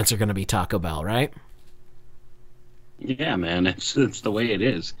governments are going to be Taco Bell, right? Yeah, man, it's the way it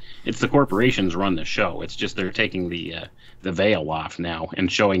is. It's the corporations run the show. It's just they're taking the veil off now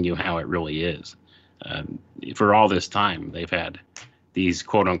and showing you how it really is. For all this time, they've had these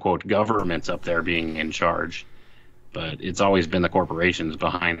quote-unquote governments up there being in charge, but it's always been the corporations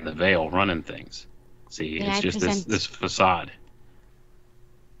behind the veil running things. See, May it's I just present this facade.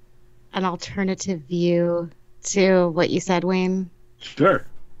 an alternative view to what you said, Wayne? Sure.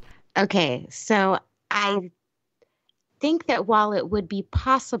 Okay, so I think that while it would be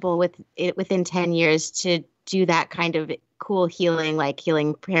possible within 10 years to do that kind of cool healing, like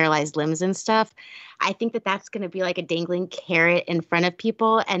healing paralyzed limbs and stuff, I think that that's going to be like a dangling carrot in front of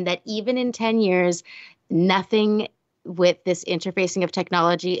people, and that even in 10 years, nothing with this interfacing of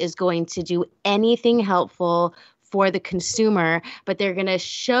technology is going to do anything helpful for the consumer, but they're going to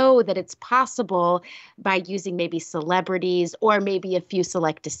show that it's possible by using maybe celebrities or maybe a few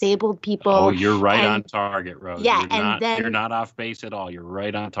select disabled people. Oh, you're right And- on target, Rose. Yeah, you're and not, then- you're not off base at all. You're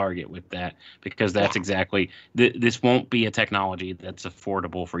right on target with that, because that's Yeah. exactly this won't be a technology that's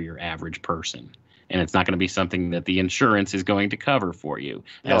affordable for your average person, and it's not going to be something that the insurance is going to cover for you.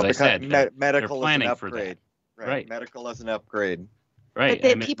 As I said, medical is an planning for that. upgrade. Right. Medical is an upgrade. right.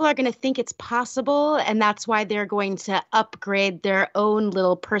 But people are going to think it's possible, and that's why they're going to upgrade their own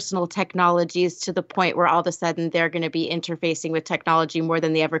little personal technologies to the point where all of a sudden they're going to be interfacing with technology more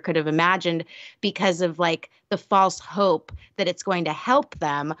than they ever could have imagined, because of like the false hope that it's going to help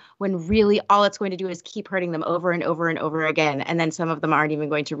them, when really all it's going to do is keep hurting them over and over and over again. And then some of them aren't even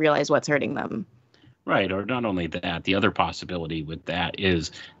going to realize what's hurting them. Right, or not only that, the other possibility with that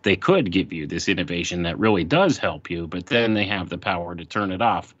is they could give you this innovation that really does help you, but then they have the power to turn it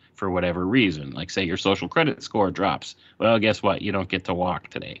off for whatever reason. Like, say your social credit score drops. Well, guess what? You don't get to walk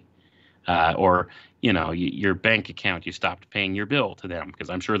today. Or, your bank account, you stopped paying your bill to them, because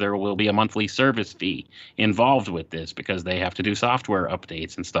I'm sure there will be a monthly service fee involved with this, because they have to do software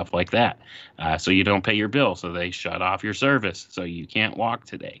updates and stuff like that. So you don't pay your bill, so they shut off your service, so you can't walk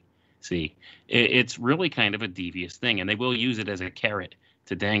today. See, it's really kind of a devious thing, and they will use it as a carrot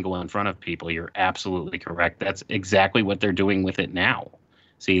to dangle in front of people. You're absolutely correct. That's exactly what they're doing with it now.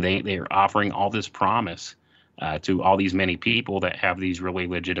 See, they're offering all this promise to all these many people that have these really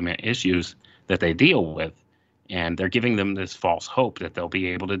legitimate issues that they deal with, and they're giving them this false hope that they'll be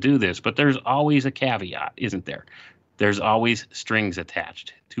able to do this. But there's always a caveat, isn't there? There's always strings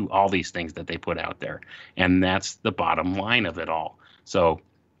attached to all these things that they put out there, and that's the bottom line of it all. So,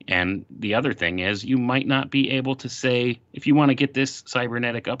 and the other thing is, you might not be able to say, if you want to get this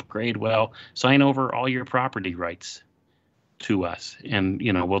cybernetic upgrade, well, sign over all your property rights to us, and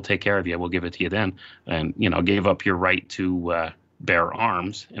we'll take care of you. We'll give it to you then, and give up your right to bear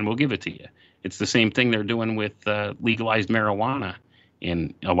arms, and we'll give it to you. It's the same thing they're doing with legalized marijuana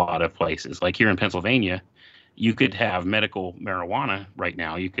in a lot of places. Like here in Pennsylvania, you could have medical marijuana right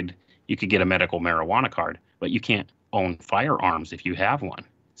now. You could get a medical marijuana card, but you can't own firearms if you have one.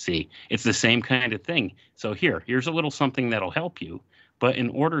 See, it's the same kind of thing. So here's a little something that'll help you, but in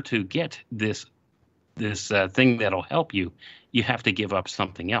order to get this thing that'll help you, you have to give up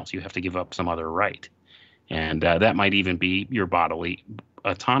something else. You have to give up some other right, and that might even be your bodily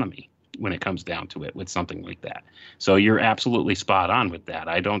autonomy when it comes down to it with something like that. So you're absolutely spot on with that.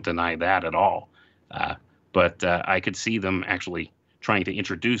 I don't deny that at all. But I could see them actually trying to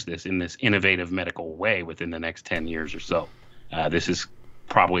introduce this in this innovative medical way within the next 10 years or so. This is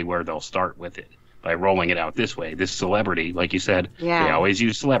probably where they'll start with it, by rolling it out this way. This celebrity, like you said, They always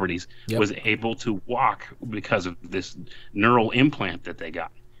use celebrities, was able to walk because of this neural implant that they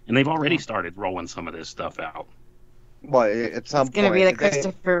got. And they've already started rolling some of this stuff out. Well, at some It's going to point, be the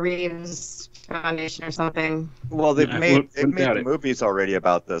Christopher Reeves Foundation or something. Well, they've made doubt it. movies already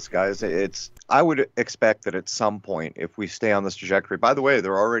about this, guys. I would expect that at some point, if we stay on this trajectory. By the way,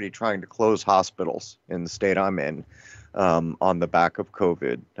 they're already trying to close hospitals in the state I'm in on the back of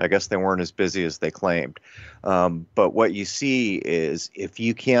COVID. I guess they weren't as busy as they claimed. But what you see is, if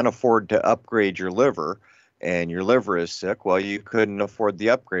you can't afford to upgrade your liver, and your liver is sick, well, you couldn't afford the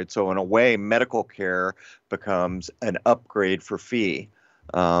upgrade. So in a way, medical care becomes an upgrade for fee.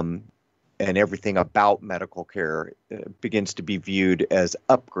 And everything about medical care begins to be viewed as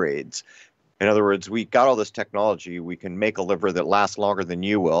upgrades. In other words, we got all this technology. We can make a liver that lasts longer than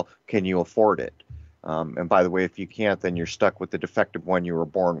you will. Can you afford it? And by the way, if you can't, then you're stuck with the defective one you were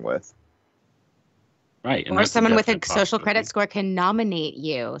born with. Right. And Or that's someone with a definite social credit possibility. score can nominate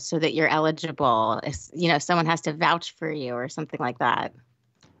you so that you're eligible. Someone has to vouch for you or something like that.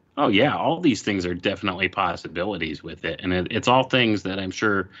 Oh, yeah. All these things are definitely possibilities with it. And it's all things that I'm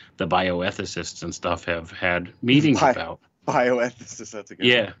sure the bioethicists and stuff have had meetings about. Bioethicist, that's a good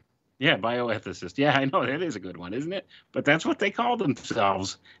Yeah. one. Yeah, bioethicist. Yeah, I know. That is a good one, isn't it? But that's what they call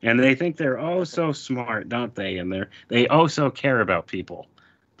themselves. And they think they're oh so smart, don't they? And they oh so care about people.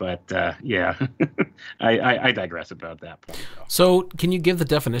 But, yeah, I digress about that point, though. So, can you give the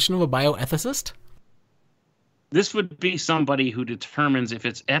definition of a bioethicist? This would be somebody who determines if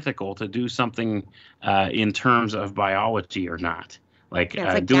it's ethical to do something in terms of biology or not, like,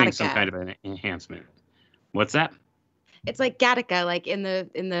 like doing Gattaca. some kind of an enhancement. What's that? It's like Gattaca, like in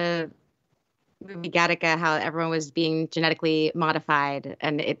the movie Gattaca, how everyone was being genetically modified,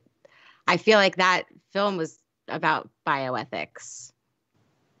 and I feel like that film was about bioethics.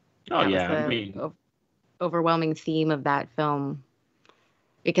 Oh, That yeah. was the overwhelming theme of that film,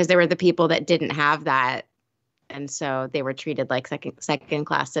 because there were the people that didn't have that, and so they were treated like second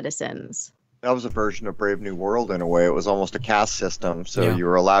class citizens. That was a version of Brave New World in a way. It was almost a caste system, so you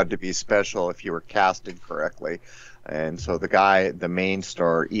were allowed to be special if you were casted correctly. And so the main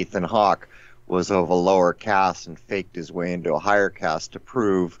star, Ethan Hawke, was of a lower caste and faked his way into a higher caste to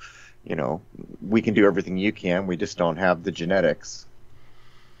prove, we can do everything you can. We just don't have the genetics.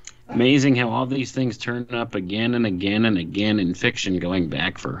 Amazing how all these things turn up again and again and again in fiction going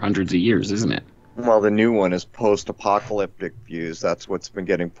back for hundreds of years, isn't it? Well, the new one is post-apocalyptic views. That's what's been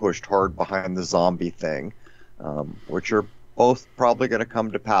getting pushed hard behind the zombie thing, which are both probably going to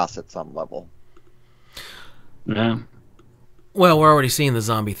come to pass at some level. Yeah. Well, we're already seeing the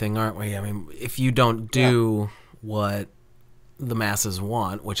zombie thing, aren't we? I mean, if you don't do what the masses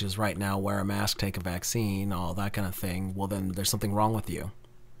want, which is right now wear a mask, take a vaccine, all that kind of thing, well, then there's something wrong with you,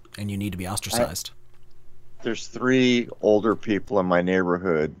 and you need to be ostracized. There's 3 older people in my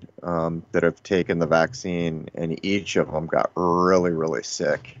neighborhood that have taken the vaccine, and each of them got really, really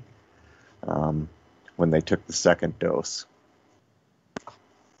sick when they took the second dose.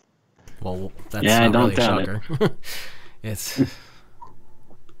 Well, that's not really a shocker.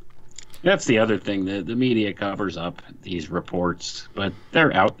 That's the other thing. The media covers up these reports, but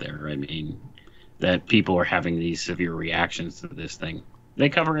they're out there. I mean, that people are having these severe reactions to this thing. They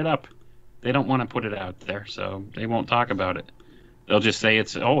cover it up. They don't want to put it out there, so they won't talk about it. They'll just say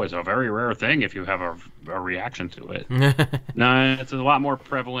it's always a very rare thing if you have a reaction to it. No, it's a lot more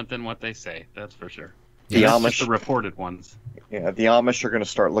prevalent than what they say, that's for sure. The That's Amish, just the reported ones. Yeah, the Amish are going to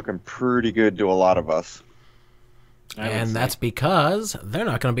start looking pretty good to a lot of us. And that's because they're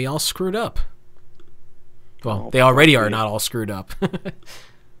not going to be all screwed up. Well, they already are not all screwed up.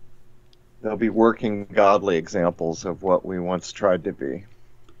 They'll be working godly examples of what we once tried to be.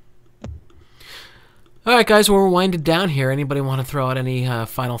 All right, guys, we're winded down here. Anybody want to throw out any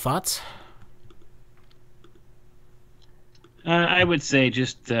final thoughts? I would say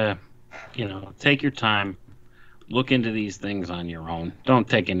just, take your time. Look into these things on your own. Don't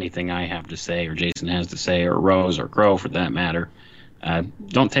take anything I have to say or Jason has to say or Rose or Crow for that matter.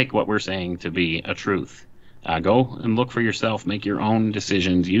 Don't take what we're saying to be a truth. Go and look for yourself. Make your own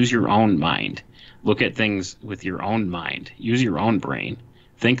decisions. Use your own mind. Look at things with your own mind. Use your own brain.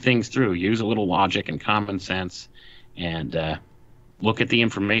 Think things through. Use a little logic and common sense, and look at the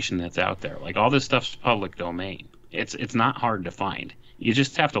information that's out there. Like, all this stuff's public domain. It's not hard to find. You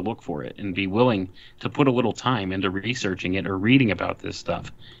just have to look for it and be willing to put a little time into researching it or reading about this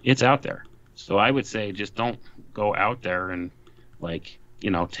stuff. It's out there. So I would say just don't go out there and,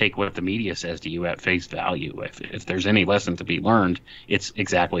 take what the media says to you at face value. If there's any lesson to be learned, it's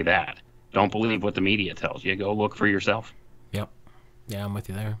exactly that. Don't believe what the media tells you. Go look for yourself. Yep. Yeah, I'm with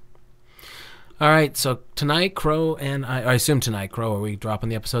you there. All right, so tonight, Crow and I assume tonight, Crow, are we dropping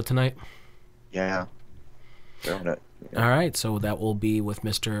the episode tonight? Yeah. Doing it. Yeah. All right, so that will be with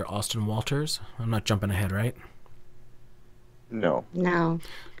Mr. Austin Walters. I'm not jumping ahead, right? No.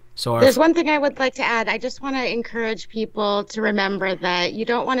 So there's one thing I would like to add. I just want to encourage people to remember that you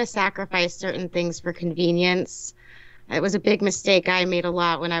don't want to sacrifice certain things for convenience. It was a big mistake I made a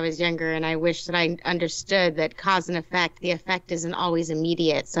lot when I was younger, and I wish that I understood that cause and effect, the effect isn't always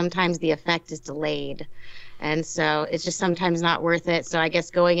immediate. Sometimes the effect is delayed. And so it's just sometimes not worth it. So I guess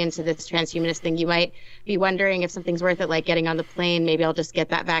going into this transhumanist thing, you might be wondering if something's worth it, like getting on the plane. Maybe I'll just get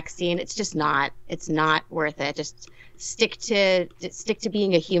that vaccine. It's just not. It's not worth it. Just stick to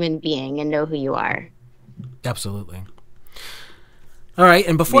being a human being and know who you are. Absolutely. All right,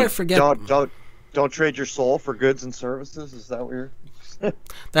 and before I forget... Don't trade your soul for goods and services? Is that what you're...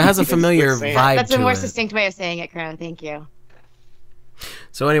 That has a familiar vibe to it. That's a more succinct way of saying it, Crow. Thank you.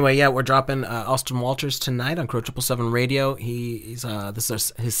 So anyway, yeah, we're dropping Austin Walters tonight on Crow 777 Radio. He's this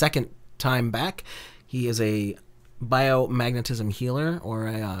is his second time back. He is a biomagnetism healer, or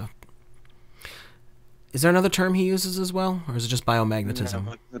a... is there another term he uses as well, or is it just biomagnetism?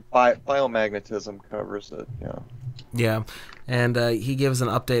 No, the biomagnetism covers it, yeah. Yeah, and he gives an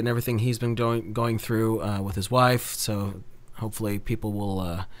update and everything he's been going through with his wife, so hopefully people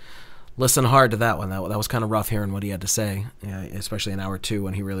will listen hard to that one. That was kind of rough hearing what he had to say, especially in hour 2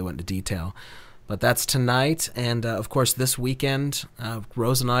 when he really went into detail. But that's tonight, and of course this weekend,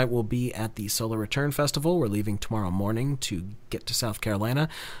 Rose and I will be at the Solar Return Festival. We're leaving tomorrow morning to get to South Carolina.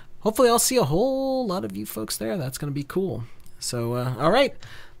 Hopefully I'll see a whole lot of you folks there. That's going to be cool. So, all right,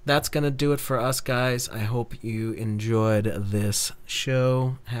 that's going to do it for us, guys. I hope you enjoyed this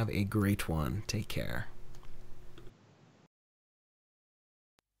show. Have a great one. Take care.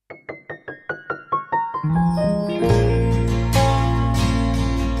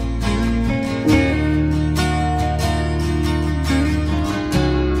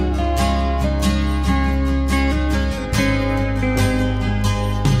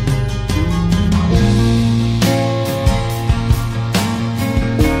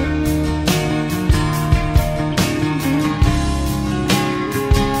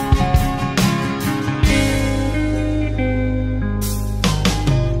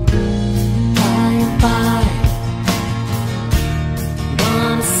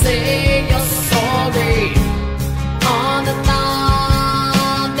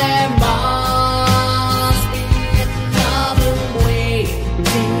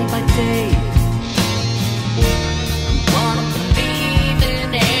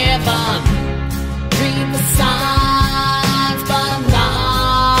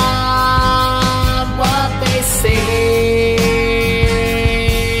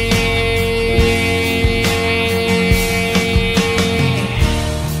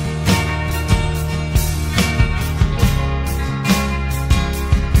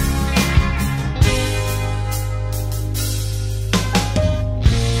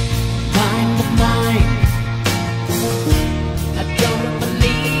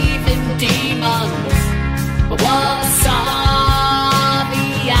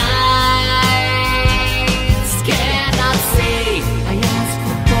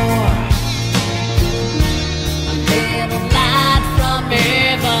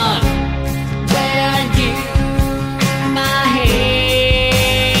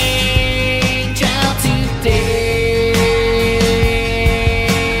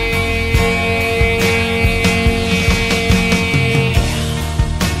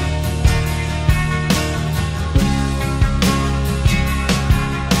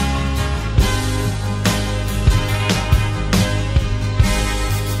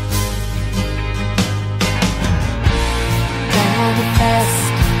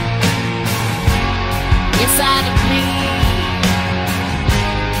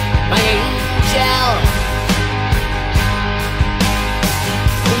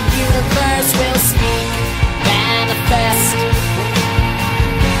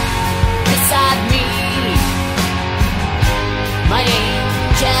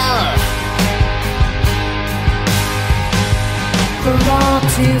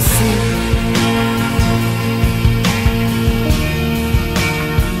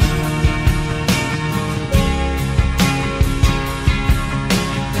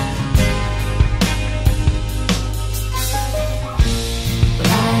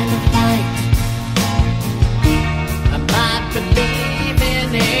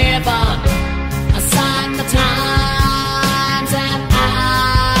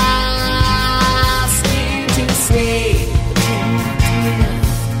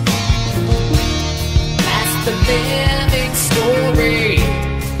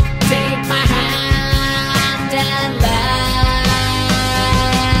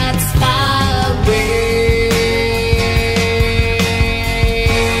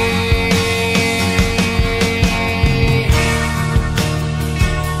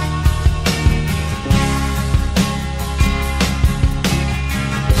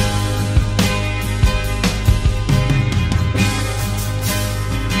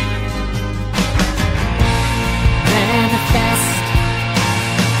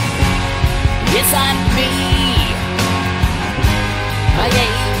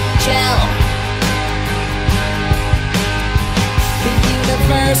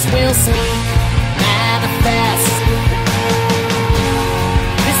 Will speak, manifest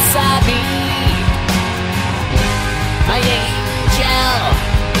beside me, my angel,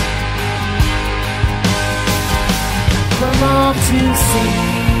 from all to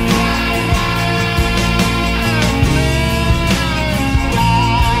see.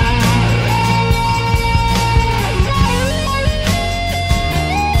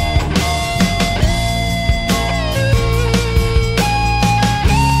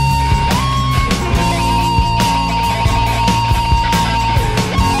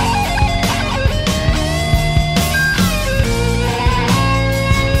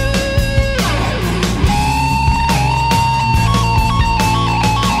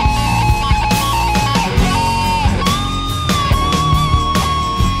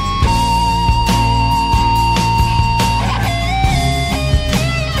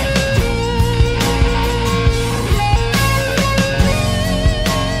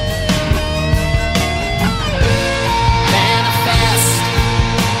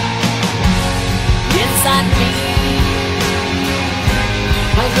 inside me.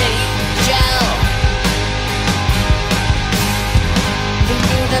 My angel. The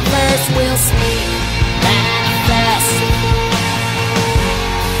universe will speak, manifest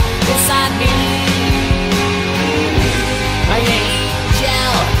inside me. My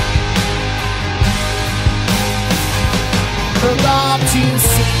angel. For all to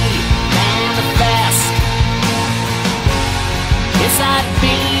see, manifest inside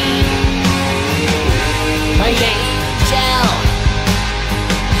me. My angel.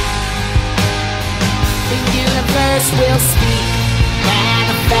 The universe will speak,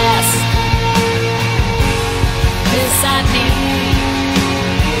 manifest inside me.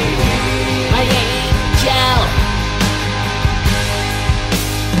 My angel.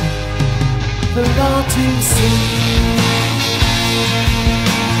 For all to see.